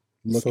places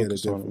look at it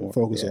Focus on it different, more.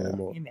 focus on Yeah. it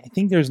more. I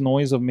think there's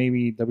noise of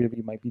maybe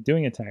WWE might be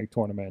doing a tag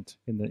tournament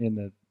in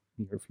the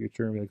near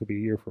future. Maybe it could be a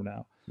year from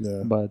now.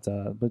 Yeah. But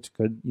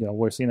could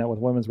we're seeing that with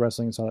women's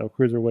wrestling, saw that with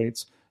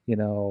cruiserweights.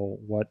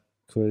 What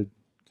could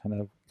kind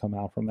of come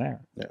out from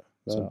there? Yeah,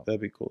 So- that'd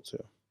be cool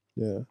too.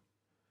 Yeah.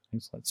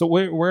 Excellent. So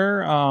where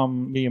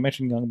you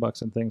mentioned Young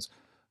Bucks and things.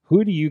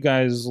 Who do you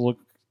guys look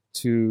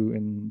to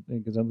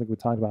because I don't think we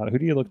talked about it. Who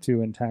do you look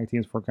to in tag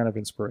teams for kind of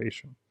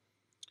inspiration?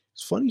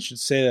 It's funny you should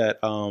say that.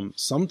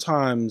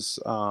 Sometimes,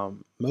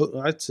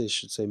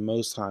 should say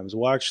most times,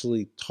 we'll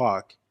actually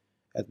talk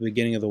at the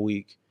beginning of the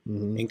week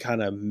Mhm. and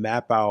kind of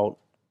map out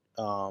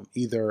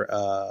either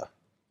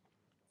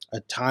a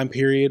time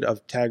period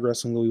of tag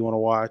wrestling that we want to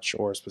watch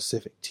or a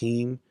specific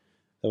team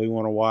that we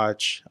want to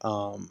watch,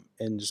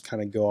 and just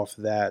kind of go off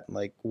of that.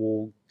 Like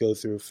we'll go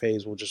through a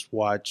phase. We'll just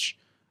watch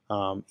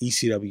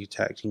ECW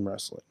tag team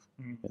wrestling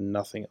and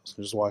nothing else.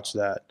 Just watch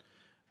that.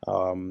 A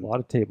lot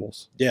of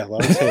tables. Yeah, a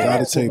lot of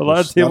tables. A lot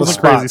of tables and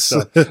crazy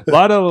stuff.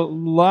 A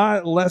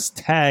lot less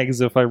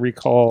tags, if I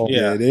recall.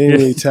 Yeah. Yeah, they ain't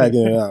really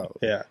tagging it out.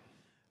 Yeah,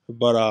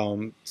 but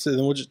so then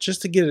we'll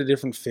just to get a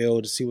different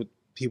feel to see what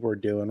people are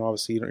doing.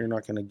 Obviously, you're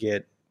not going to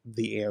get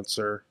the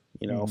answer,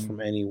 from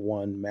any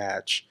one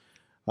match.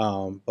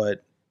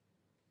 But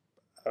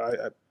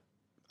I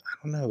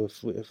don't know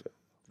if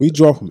We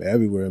draw from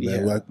everywhere,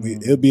 man. Yeah. Like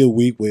it'll be a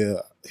week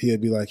where he'll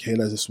be like, "Hey,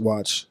 let's just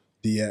watch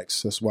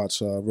DX. Let's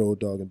watch Road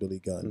Dogg and Billy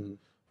Gunn. Mhm.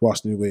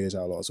 Watch the New Age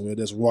Outlaws." And we'll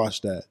just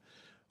watch that.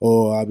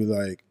 Or I'll be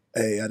like,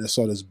 "Hey, I just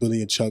saw this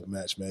Billy and Chuck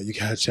match, man. You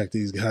gotta check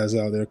these guys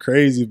out. They're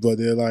crazy, but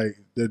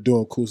they're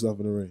doing cool stuff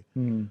in the ring."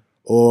 Mhm.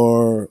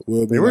 Or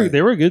we'll be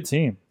They were a good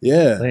team.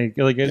 yeah, Like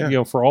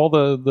for all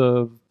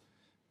the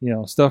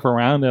stuff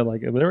around it,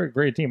 like they were a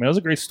great team. And it was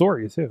a great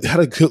story too. they had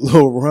a good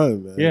little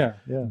run, man.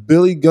 Yeah.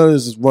 Billy Gunn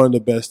is one of the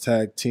best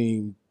tag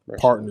team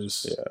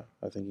partners Yeah,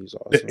 I think he's that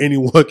awesome.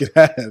 anyone could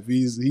have.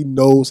 He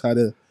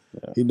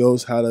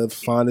knows how to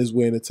find his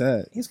way in a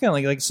tag. He's kind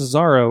of like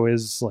Cesaro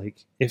is like.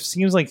 It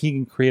seems like he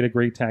can create a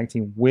great tag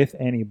team with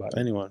anybody.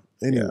 Anyone.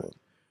 Anyone.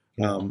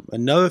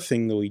 Another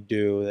thing that we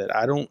do that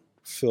I don't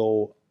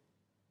feel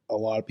a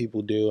lot of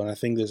people do, and I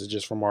think this is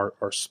just from our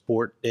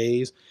sport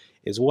days,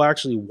 is we'll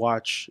actually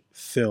watch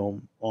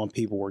film on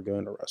people we're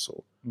going to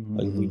wrestle. Mhm.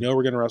 Like if we know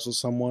we're going to wrestle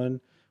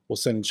someone, we'll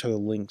send each other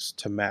links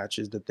to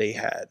matches that they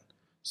had.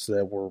 so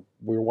that we're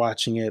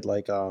watching it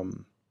like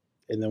and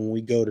then when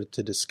we go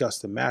to discuss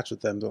the match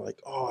with them, they're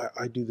like, oh,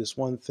 I do this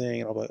one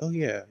thing, and I'm like, oh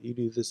yeah, you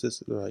do this.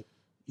 They're like,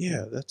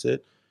 yeah, that's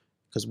it,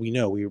 because we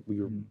know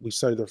we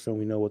studied their film,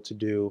 we know what to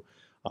do.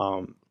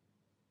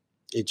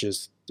 It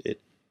just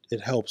it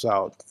helps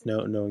out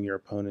knowing your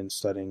opponent,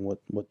 studying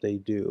what they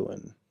do,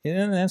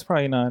 And that's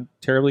probably not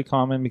terribly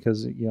common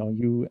because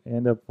you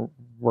end up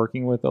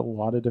working with a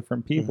lot of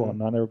different people, and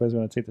not everybody's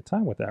going to take the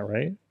time with that,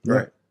 right?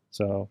 right.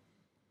 So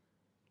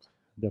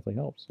it definitely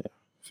helps.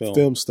 Yeah,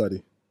 Film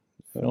study.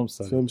 Film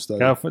study. Film study.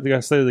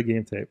 Gotta study the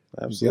game tape.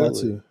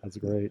 absolutely. That's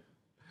great.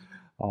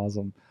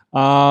 Awesome.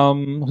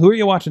 Who are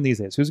you watching these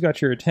days? Who's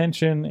got your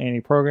attention?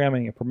 Any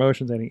programming, any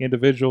promotions, any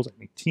individuals,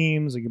 any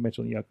teams? Like you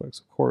mentioned the Young Bucks,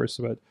 of course,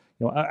 but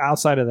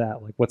outside of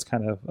that, like what's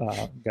kind of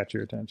got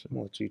your attention?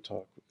 I'll let you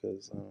talk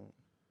because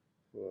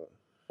all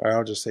right,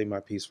 I'll just say my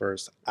piece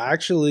first.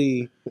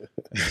 Actually,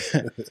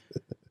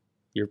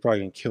 you're probably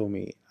gonna kill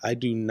me. I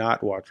do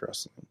not watch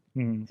wrestling,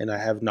 and I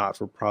have not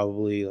for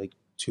probably like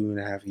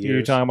 2.5 years.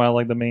 You're talking about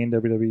like the main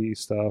WWE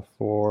stuff,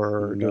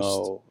 or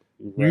no?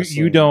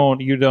 You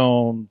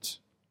don't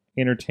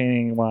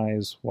entertaining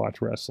wise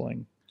watch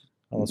wrestling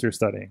unless you're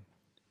studying.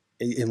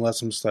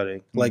 Unless I'm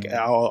studying, like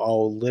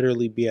I'll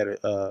literally be at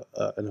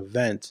an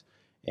event,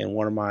 and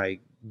one of my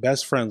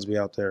best friends will be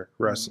out there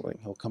wrestling.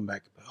 He'll come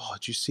back, oh,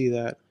 did you see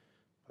that?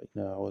 Like,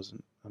 no, I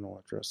wasn't. I don't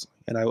watch wrestling,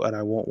 and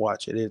I won't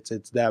watch it.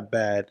 It's that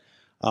bad,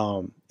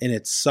 and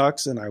it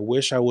sucks. And I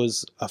wish I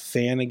was a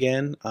fan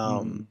again.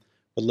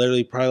 But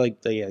literally, probably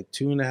like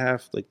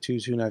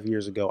 2.5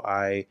 years ago,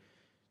 I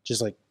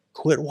just like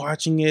quit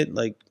watching it.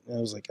 Like I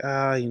was like,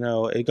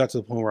 it got to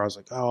the point where I was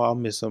like, oh, I'll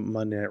miss a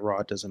Monday Night Raw.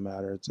 It doesn't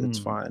matter. It's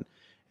fine.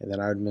 And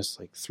then I would miss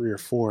like 3 or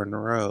 4 in a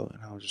row,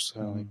 and I was just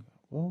kind of like,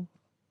 well,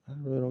 I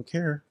really don't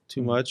care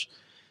too much.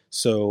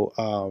 So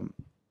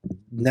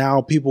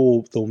now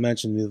they'll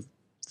mention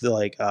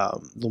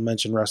they'll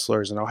mention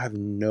wrestlers, and I'll have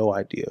no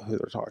idea who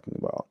they're talking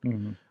about.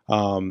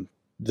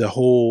 The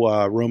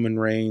whole Roman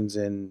Reigns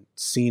and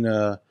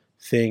Cena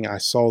thing, I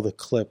saw the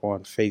clip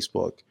on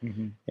Facebook,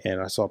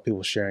 and I saw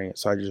people sharing it,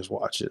 so I just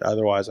watched it.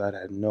 Otherwise, I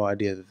had no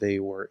idea that they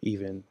were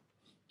even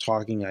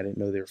talking. I didn't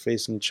know they were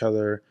facing each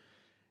other,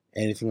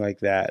 anything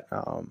like that.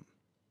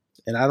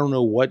 And I don't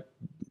know what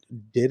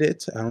did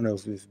it. I don't know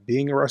if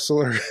being a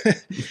wrestler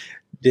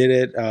did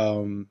it.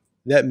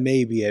 That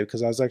may be it,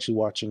 because I was actually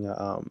watching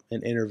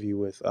an interview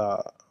with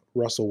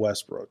Russell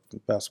Westbrook,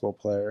 basketball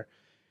player,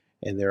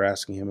 and they're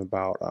asking him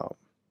about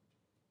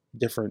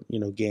different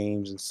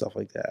games and stuff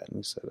like that, and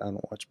he said, I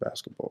don't watch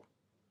basketball.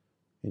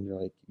 And you're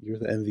like, you're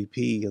the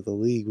MVP of the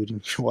league, would you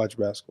watch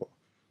basketball?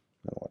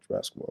 I don't watch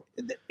basketball.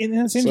 And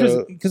that's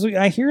interesting, because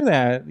I hear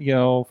that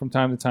from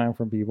time to time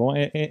from people,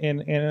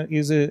 and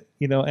is it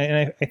and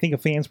I think a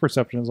fan's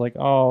perception is like,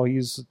 oh,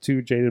 he's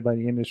too jaded by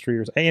the industry,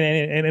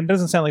 and it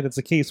doesn't sound like that's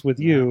the case with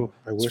you,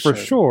 for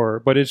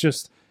sure. But it's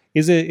just,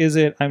 is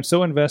it I'm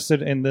so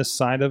invested in this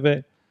side of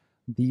it,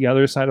 the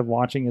other side of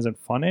watching isn't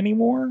fun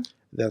anymore?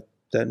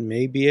 That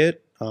may be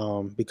it,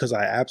 because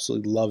I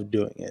absolutely love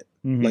doing it.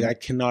 Like I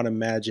cannot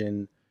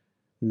imagine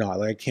not.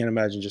 Like I can't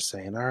imagine just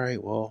saying, all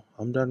right, well,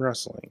 I'm done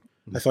wrestling.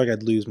 I feel like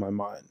I'd lose my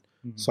mind.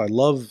 So I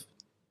love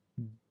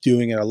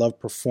doing it. I love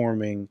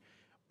performing,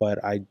 but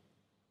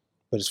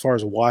as far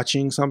as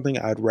watching something,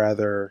 I'd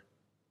rather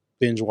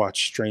binge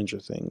watch Stranger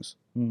Things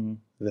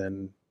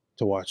than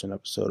to watch an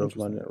episode of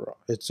Monday Night Raw.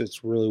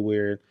 It's really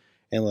weird.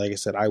 And like I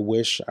said, I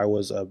wish I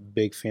was a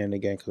big fan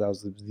again, because I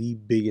was the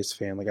biggest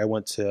fan. Like I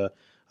went to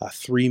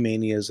 3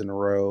 Manias in a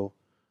row.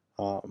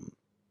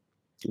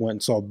 Went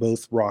and saw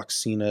both Rock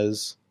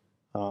Cena's,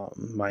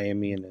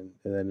 Miami and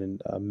then in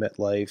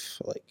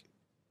MetLife. Like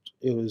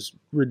it was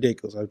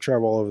ridiculous. I've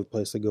traveled all over the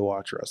place to go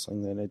watch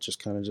wrestling, then it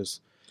just kind of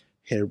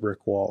hit a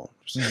brick wall.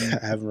 I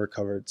haven't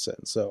recovered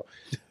since. So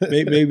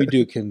maybe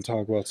Duke can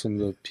talk about some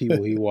of the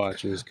people he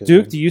watches.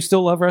 Duke, do you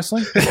still love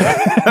wrestling?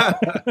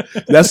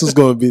 That's what's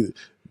going to be.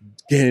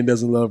 Gannon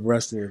doesn't love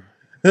wrestling.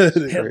 That's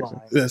going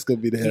to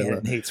be the headline.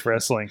 Gannon hates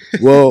wrestling.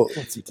 Well,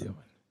 what's he doing?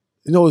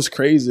 What's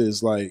crazy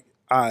is like,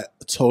 I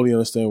totally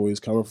understand where he's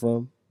coming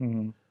from.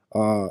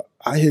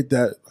 I hit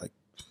that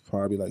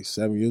probably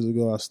 7 years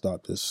ago. I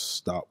stopped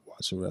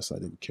watching wrestling.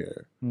 I didn't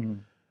care.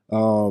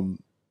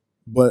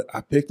 But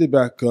I picked it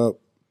back up.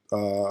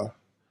 But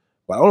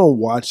I don't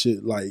watch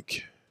it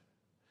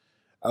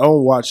I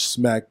don't watch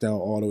SmackDown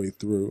all the way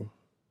through.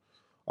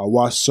 I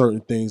watch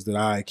certain things that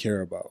I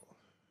care about.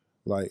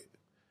 Like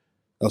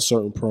a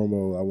certain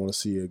promo, I want to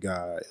see a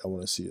guy, I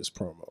want to see his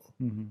promo.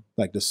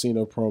 Like the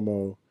Cena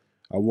promo,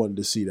 I wanted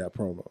to see that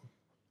promo.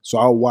 So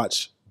I'll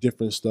watch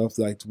different stuff.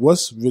 Like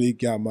what really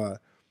got me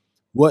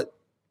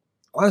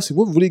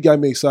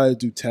excited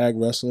to do tag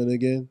wrestling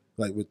again,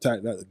 like with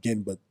tag, not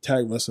again, but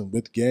tag wrestling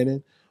with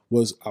Gannon,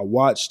 was I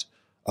was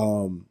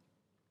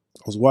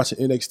watching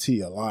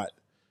NXT a lot,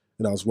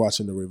 and I was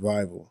watching the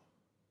Revival,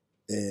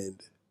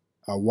 and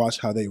I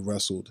watched how they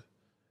wrestled,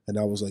 and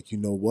I was like, you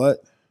know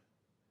what?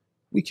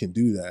 We can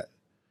do that.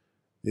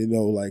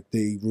 Like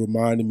they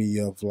reminded me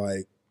of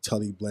like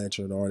Tully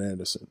Blanchard and Arn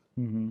Anderson.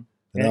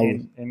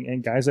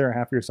 And guys that are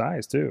half your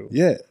size too.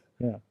 Yeah.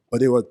 Yeah. But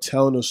they were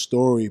telling a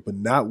story, but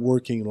not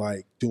working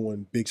like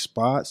doing big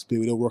spots. They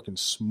were working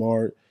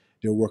smart.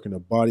 They were working a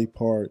body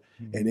part.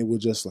 Mm-hmm. And it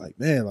was just like,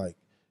 man, like,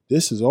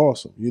 this is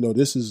awesome. You know,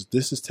 this is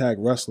tag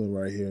wrestling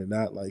right here,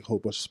 not like a whole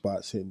bunch of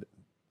spots hitting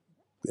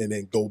and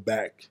then go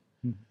back,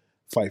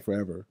 fight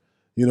forever.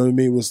 You know what I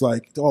mean? It was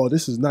like, oh,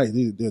 this is nice.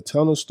 They're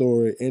telling a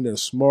story and they're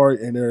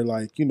smart and they're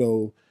like, you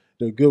know,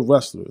 they're good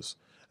wrestlers.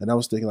 And I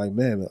was thinking like,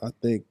 man, I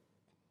think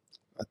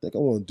I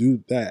want to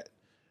do that.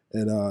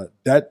 And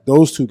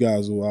those two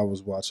guys who I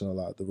was watching a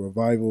lot, the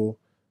Revival,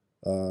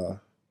 I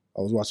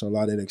was watching a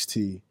lot of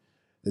NXT.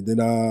 And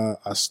then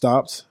I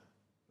stopped.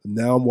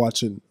 Now I'm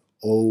watching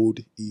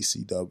old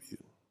ECW.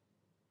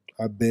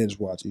 I binge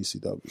watch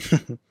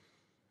ECW.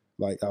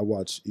 Like I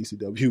watch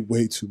ECW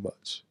way too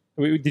much.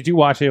 Did you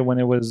watch it when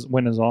it was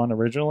on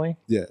originally?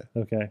 Yeah.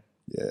 Okay.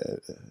 Yeah.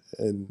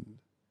 And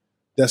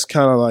that's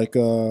kind of like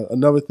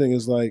another thing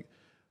is like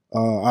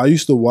I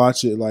used to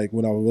watch it like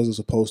when I wasn't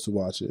supposed to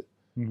watch it.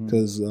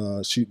 Because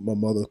my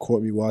mother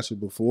caught me watching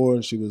before,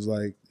 and she was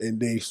like,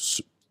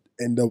 she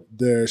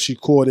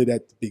caught it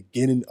at the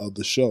beginning of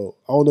the show.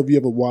 I don't know if you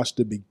ever watched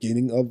the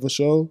beginning of the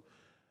show,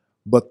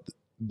 but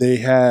they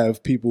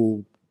have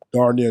people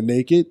darn near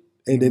naked,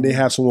 and then they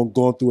have someone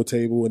going through a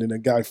table, and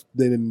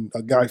then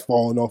a guy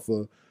falling off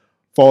it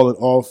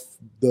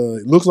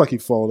looks like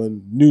he's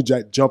falling, New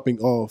Jack jumping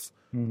off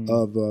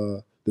of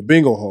the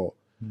bingo hall.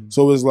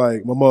 So it was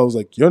like my mother was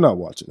like, "You're not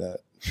watching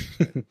that."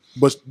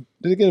 But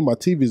then again, my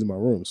TV's in my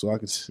room, so I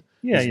could just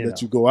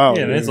let you go out.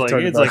 Yeah, it's like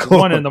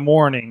 1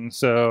 a.m,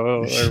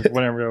 so or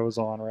whenever it was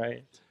on,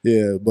 right?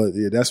 Yeah, but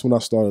that's when I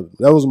started.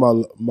 That was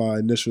my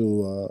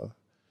initial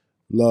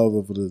love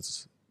of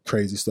this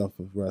crazy stuff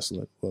of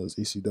wrestling was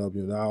ECW,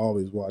 and I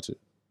always watch it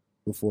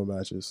before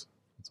matches.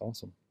 That's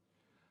awesome.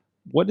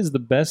 What is the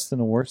best and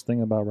the worst thing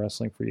about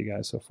wrestling for you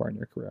guys so far in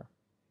your career?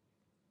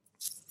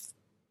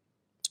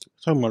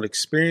 Talking about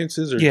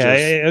experiences or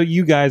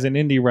you guys in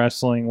indie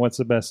wrestling, what's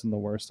the best and the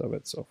worst of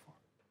it so far?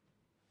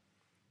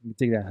 You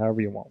take that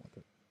however you want with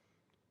it.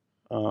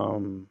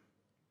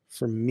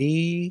 For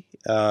me,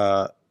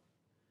 the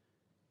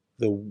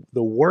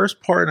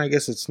worst part, and I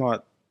guess it's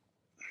not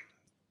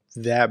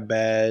that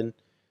bad,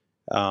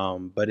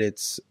 but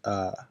it's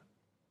I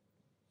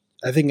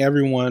think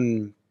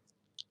everyone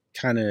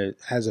kind of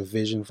has a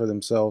vision for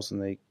themselves, and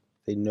they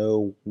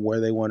know where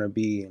they want to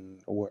be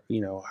and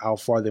how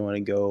far they want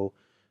to go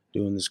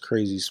doing this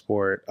crazy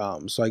sport.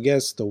 So I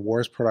guess the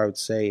worst part I would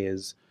say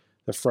is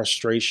the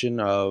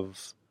frustration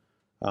of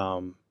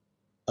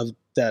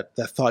that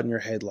thought in your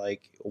head,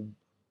 like,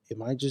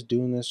 am I just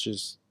doing this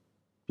just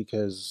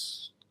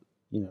because,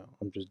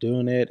 I'm just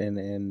doing it, and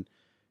in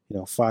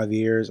 5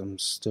 years I'm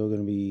still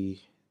going to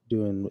be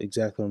doing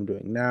exactly what I'm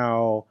doing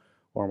now,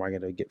 or am I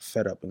going to get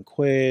fed up and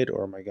quit,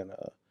 or am I going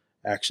to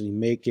actually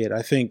make it?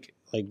 I think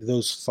like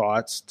those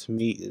thoughts to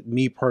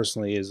me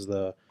personally is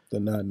the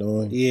not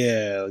knowing.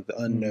 Yeah, like the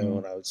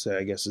unknown, I would say,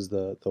 I guess, is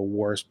the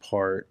worst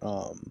part.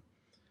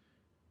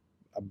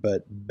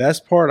 But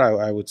best part,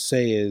 I would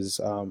say, is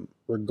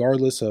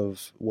regardless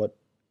of what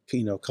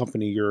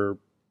company you're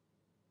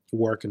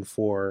working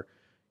for,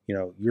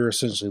 you're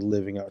essentially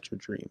living out your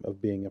dream of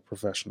being a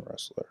professional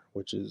wrestler,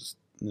 which is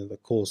the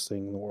coolest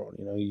thing in the world.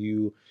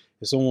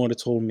 If someone would have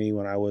told me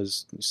when I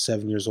was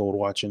 7 years old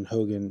watching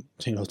Hogan,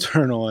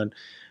 turn on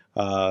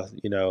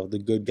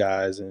the good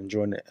guys and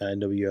join the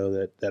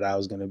NWO that I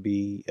was going to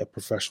be a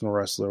professional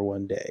wrestler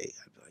one day,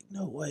 I'd be like,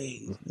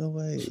 no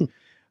way.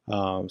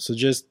 So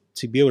just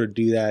to be able to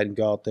do that and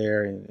go out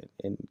there and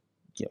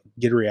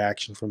get a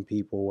reaction from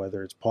people,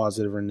 whether it's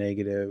positive or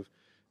negative,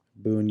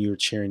 booing you or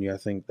cheering you, I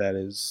think that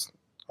is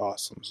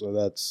awesome.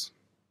 So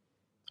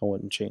I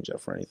wouldn't change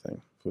that for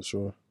anything. For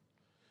sure.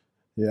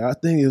 Yeah, I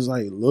think it's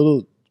like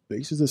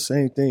basically the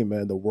same thing,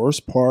 man. The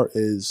worst part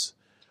is,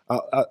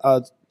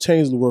 I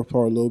changed the worst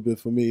part a little bit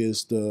for me,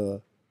 it's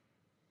a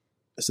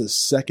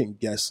second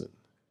guessing.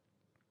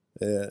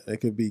 Yeah,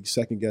 it could be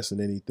second guessing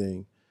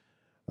anything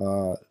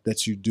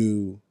that you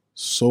do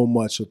so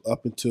much of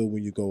up until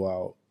when you go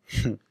out.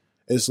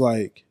 It's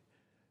like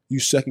you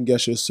second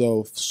guess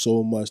yourself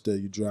so much that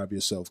you drive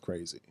yourself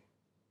crazy.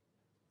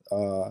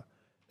 And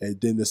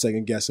then the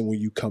second guessing when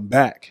you come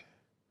back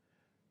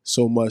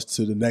so much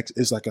to the next,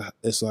 it's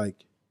like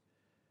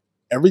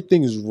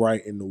everything is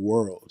right in the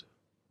world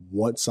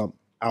once I'm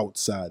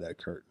outside that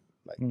curtain.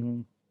 Like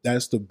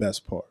that's the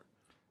best part.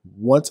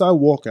 Once we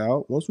walk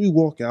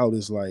out,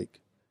 it's like,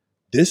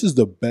 this is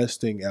the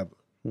best thing ever.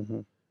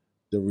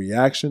 The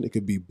reaction, it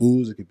could be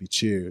boos, it could be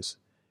cheers,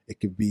 it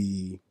could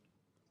be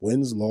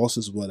wins,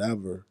 losses,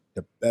 whatever.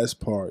 The best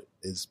part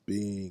is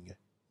being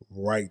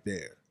right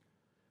there.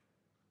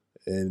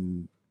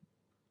 And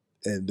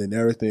then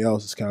everything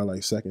else is kind of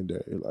like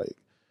secondary. Like,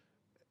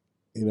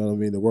 you know what I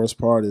mean? The worst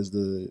part is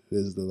the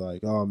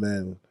like, oh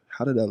man,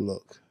 how did that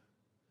look?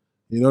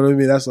 You know what I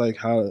mean? That's like,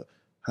 how did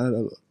that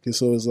look? And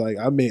so it's like,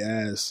 I may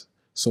ask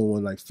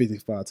someone like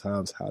 55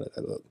 times, how did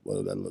that look? What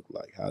did that look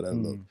like? How did that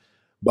look?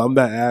 But I'm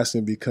not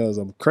asking because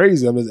I'm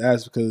crazy. I'm just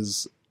asking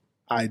because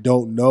I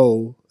don't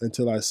know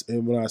until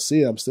and when I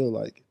see it, I'm still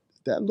like,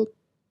 how did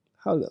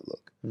that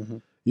look? Mm-hmm.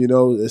 You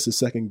know, it's a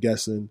second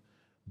guessing,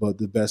 but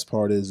the best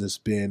part is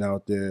just being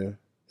out there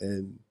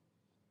and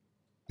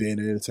being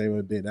in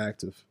entertainment, being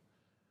active.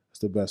 That's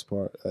the best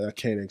part. I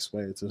can't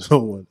explain it to no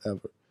one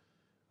ever.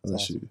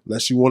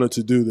 Unless you wanted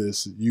to do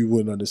this, you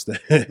wouldn't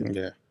understand.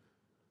 Yeah.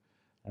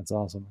 That's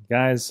awesome.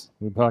 Guys,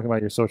 we're talking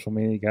about your social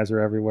media. You guys are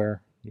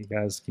everywhere. You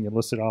guys, can you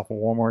list it off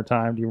one more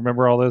time? Do you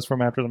remember all those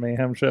from after the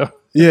Mayhem show?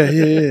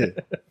 Yeah.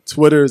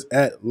 Twitter is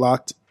at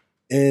locked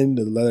in,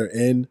 the letter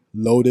N,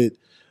 loaded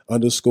 _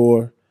 on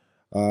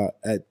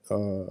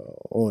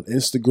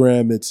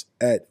Instagram, it's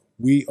at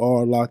we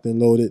are locked and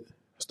loaded.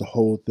 It's the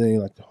whole thing,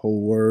 like the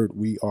whole word.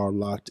 We are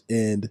locked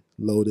and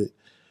loaded.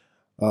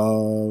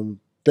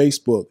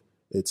 Facebook,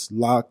 it's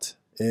locked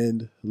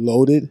and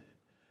loaded.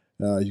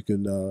 You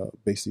can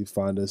basically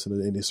find us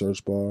in any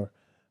search bar.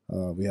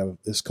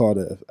 It's called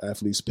an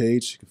Athletes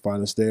page. You can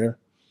find us there.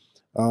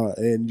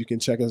 And you can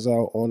check us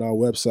out on our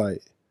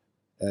website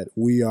at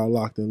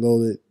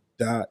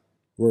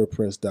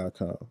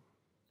wearelockedandloaded.wordpress.com.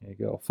 There you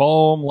go.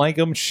 Follow them, like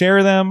them,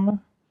 share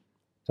them.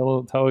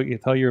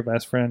 Tell your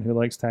best friend who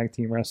likes tag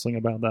team wrestling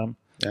about them.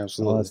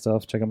 Absolutely. All that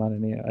stuff. Check them out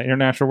in the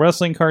International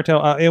Wrestling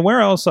Cartel. And where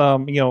else?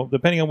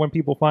 Depending on when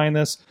people find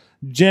this,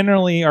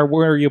 generally,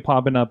 where are you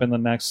popping up in the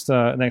next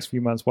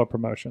few months? What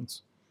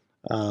promotions?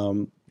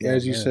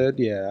 As you said,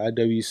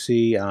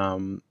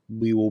 IWC.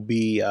 We will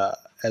be,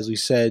 as we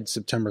said,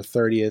 September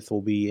 30th.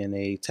 We'll be in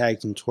a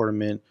tag team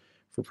tournament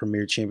for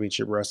Premier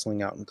Championship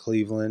Wrestling out in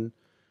Cleveland.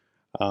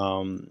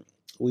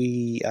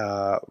 We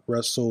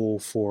wrestle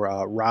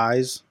for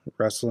Rise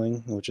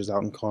Wrestling, which is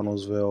out in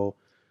Connellsville.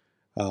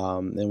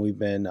 And we've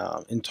been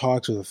in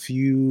talks with a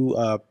few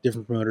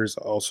different promoters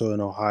also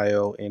in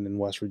Ohio and in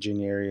West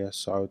Virginia area.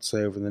 So I would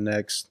say over the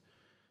next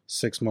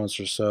 6 months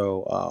or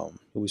so,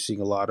 we'll be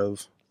seeing a lot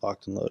of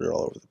Locked and Loaded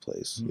all over the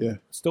place. Yeah.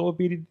 Still a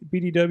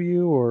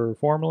BDW or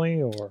formerly?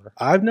 Or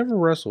I've never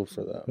wrestled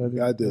for them.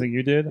 I did. I think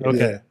you did?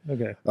 Okay. Yeah.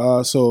 Okay.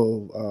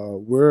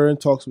 So we're in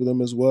talks with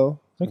them as well.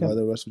 Okay.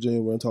 The West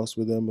Virginia, we're in talks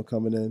with them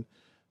coming in.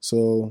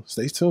 So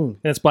stay tuned.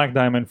 And it's Black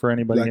Diamond for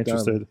anybody Black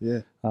interested.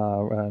 Diamond,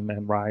 yeah.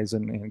 And Rise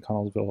in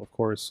Connellsville, of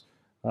course,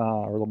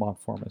 or Lamont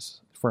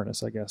Furnace,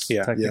 I guess.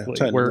 Yeah, technically.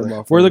 technically. Where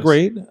Lamont the Furnace.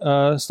 great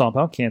Stomp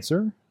Out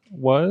Cancer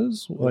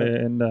was, Yeah.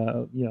 and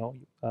I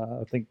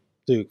think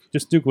Duke.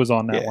 just Duke was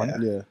on that Yeah.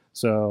 one. Yeah.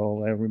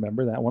 So I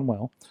remember that one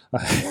well.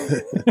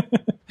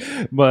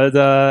 But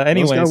You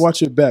anyways, gotta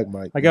watch your back,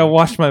 Mike. I gotta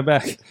wash my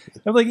back.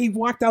 I'm like, he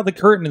walked out the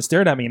curtain and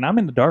stared at me, and I'm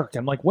in the dark.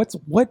 I'm like, what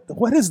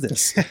is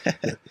this?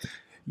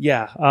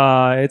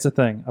 Yeah, it's a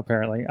thing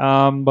apparently.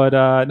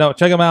 But no,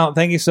 check them out.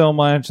 Thank you so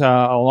much. A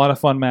lot of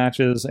fun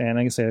matches, and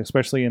like I say,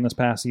 especially in this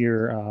past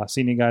year,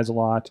 seeing you guys a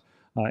lot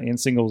in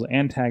singles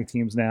and tag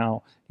teams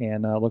now,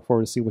 and look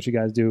forward to see what you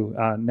guys do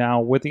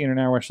now with the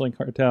International Wrestling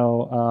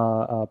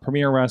Cartel,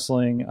 Premier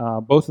Wrestling.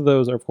 Both of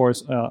those are, of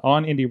course,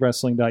 on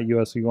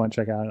IndieWrestling.us if you want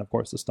to check out, and of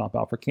course, the Stomp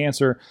Out for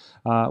Cancer.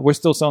 We're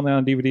still selling that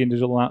on DVD and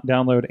digital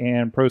download,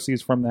 and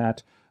proceeds from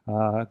that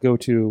go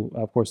to,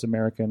 of course,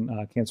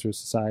 American Cancer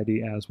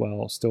Society as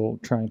well. Still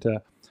trying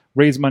to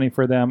raise money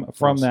for them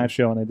from that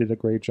show, and they did a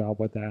great job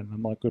with that, and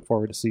I'm looking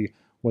forward to see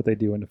what they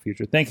do in the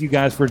future. Thank you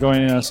guys for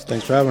joining us.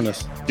 Thanks for having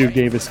us. Duke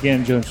Davis,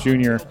 again, Jones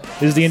Jr.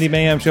 This is the Indie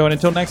Mayhem Show, and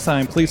until next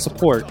time, please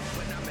support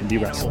Indie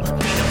Wrestling. For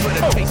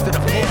the taste of the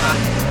floor.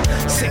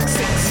 Sick,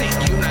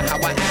 you know how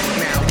I act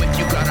now. If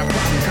you got a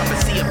problem, come and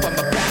see if I'm a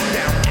back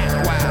down.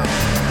 Act wild.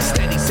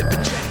 Steady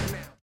sipping Jack now.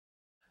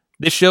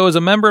 This show is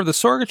a member of the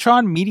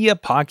Sorgatron Media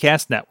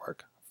Podcast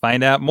Network.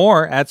 Find out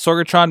more at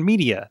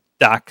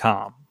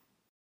sorgatronmedia.com.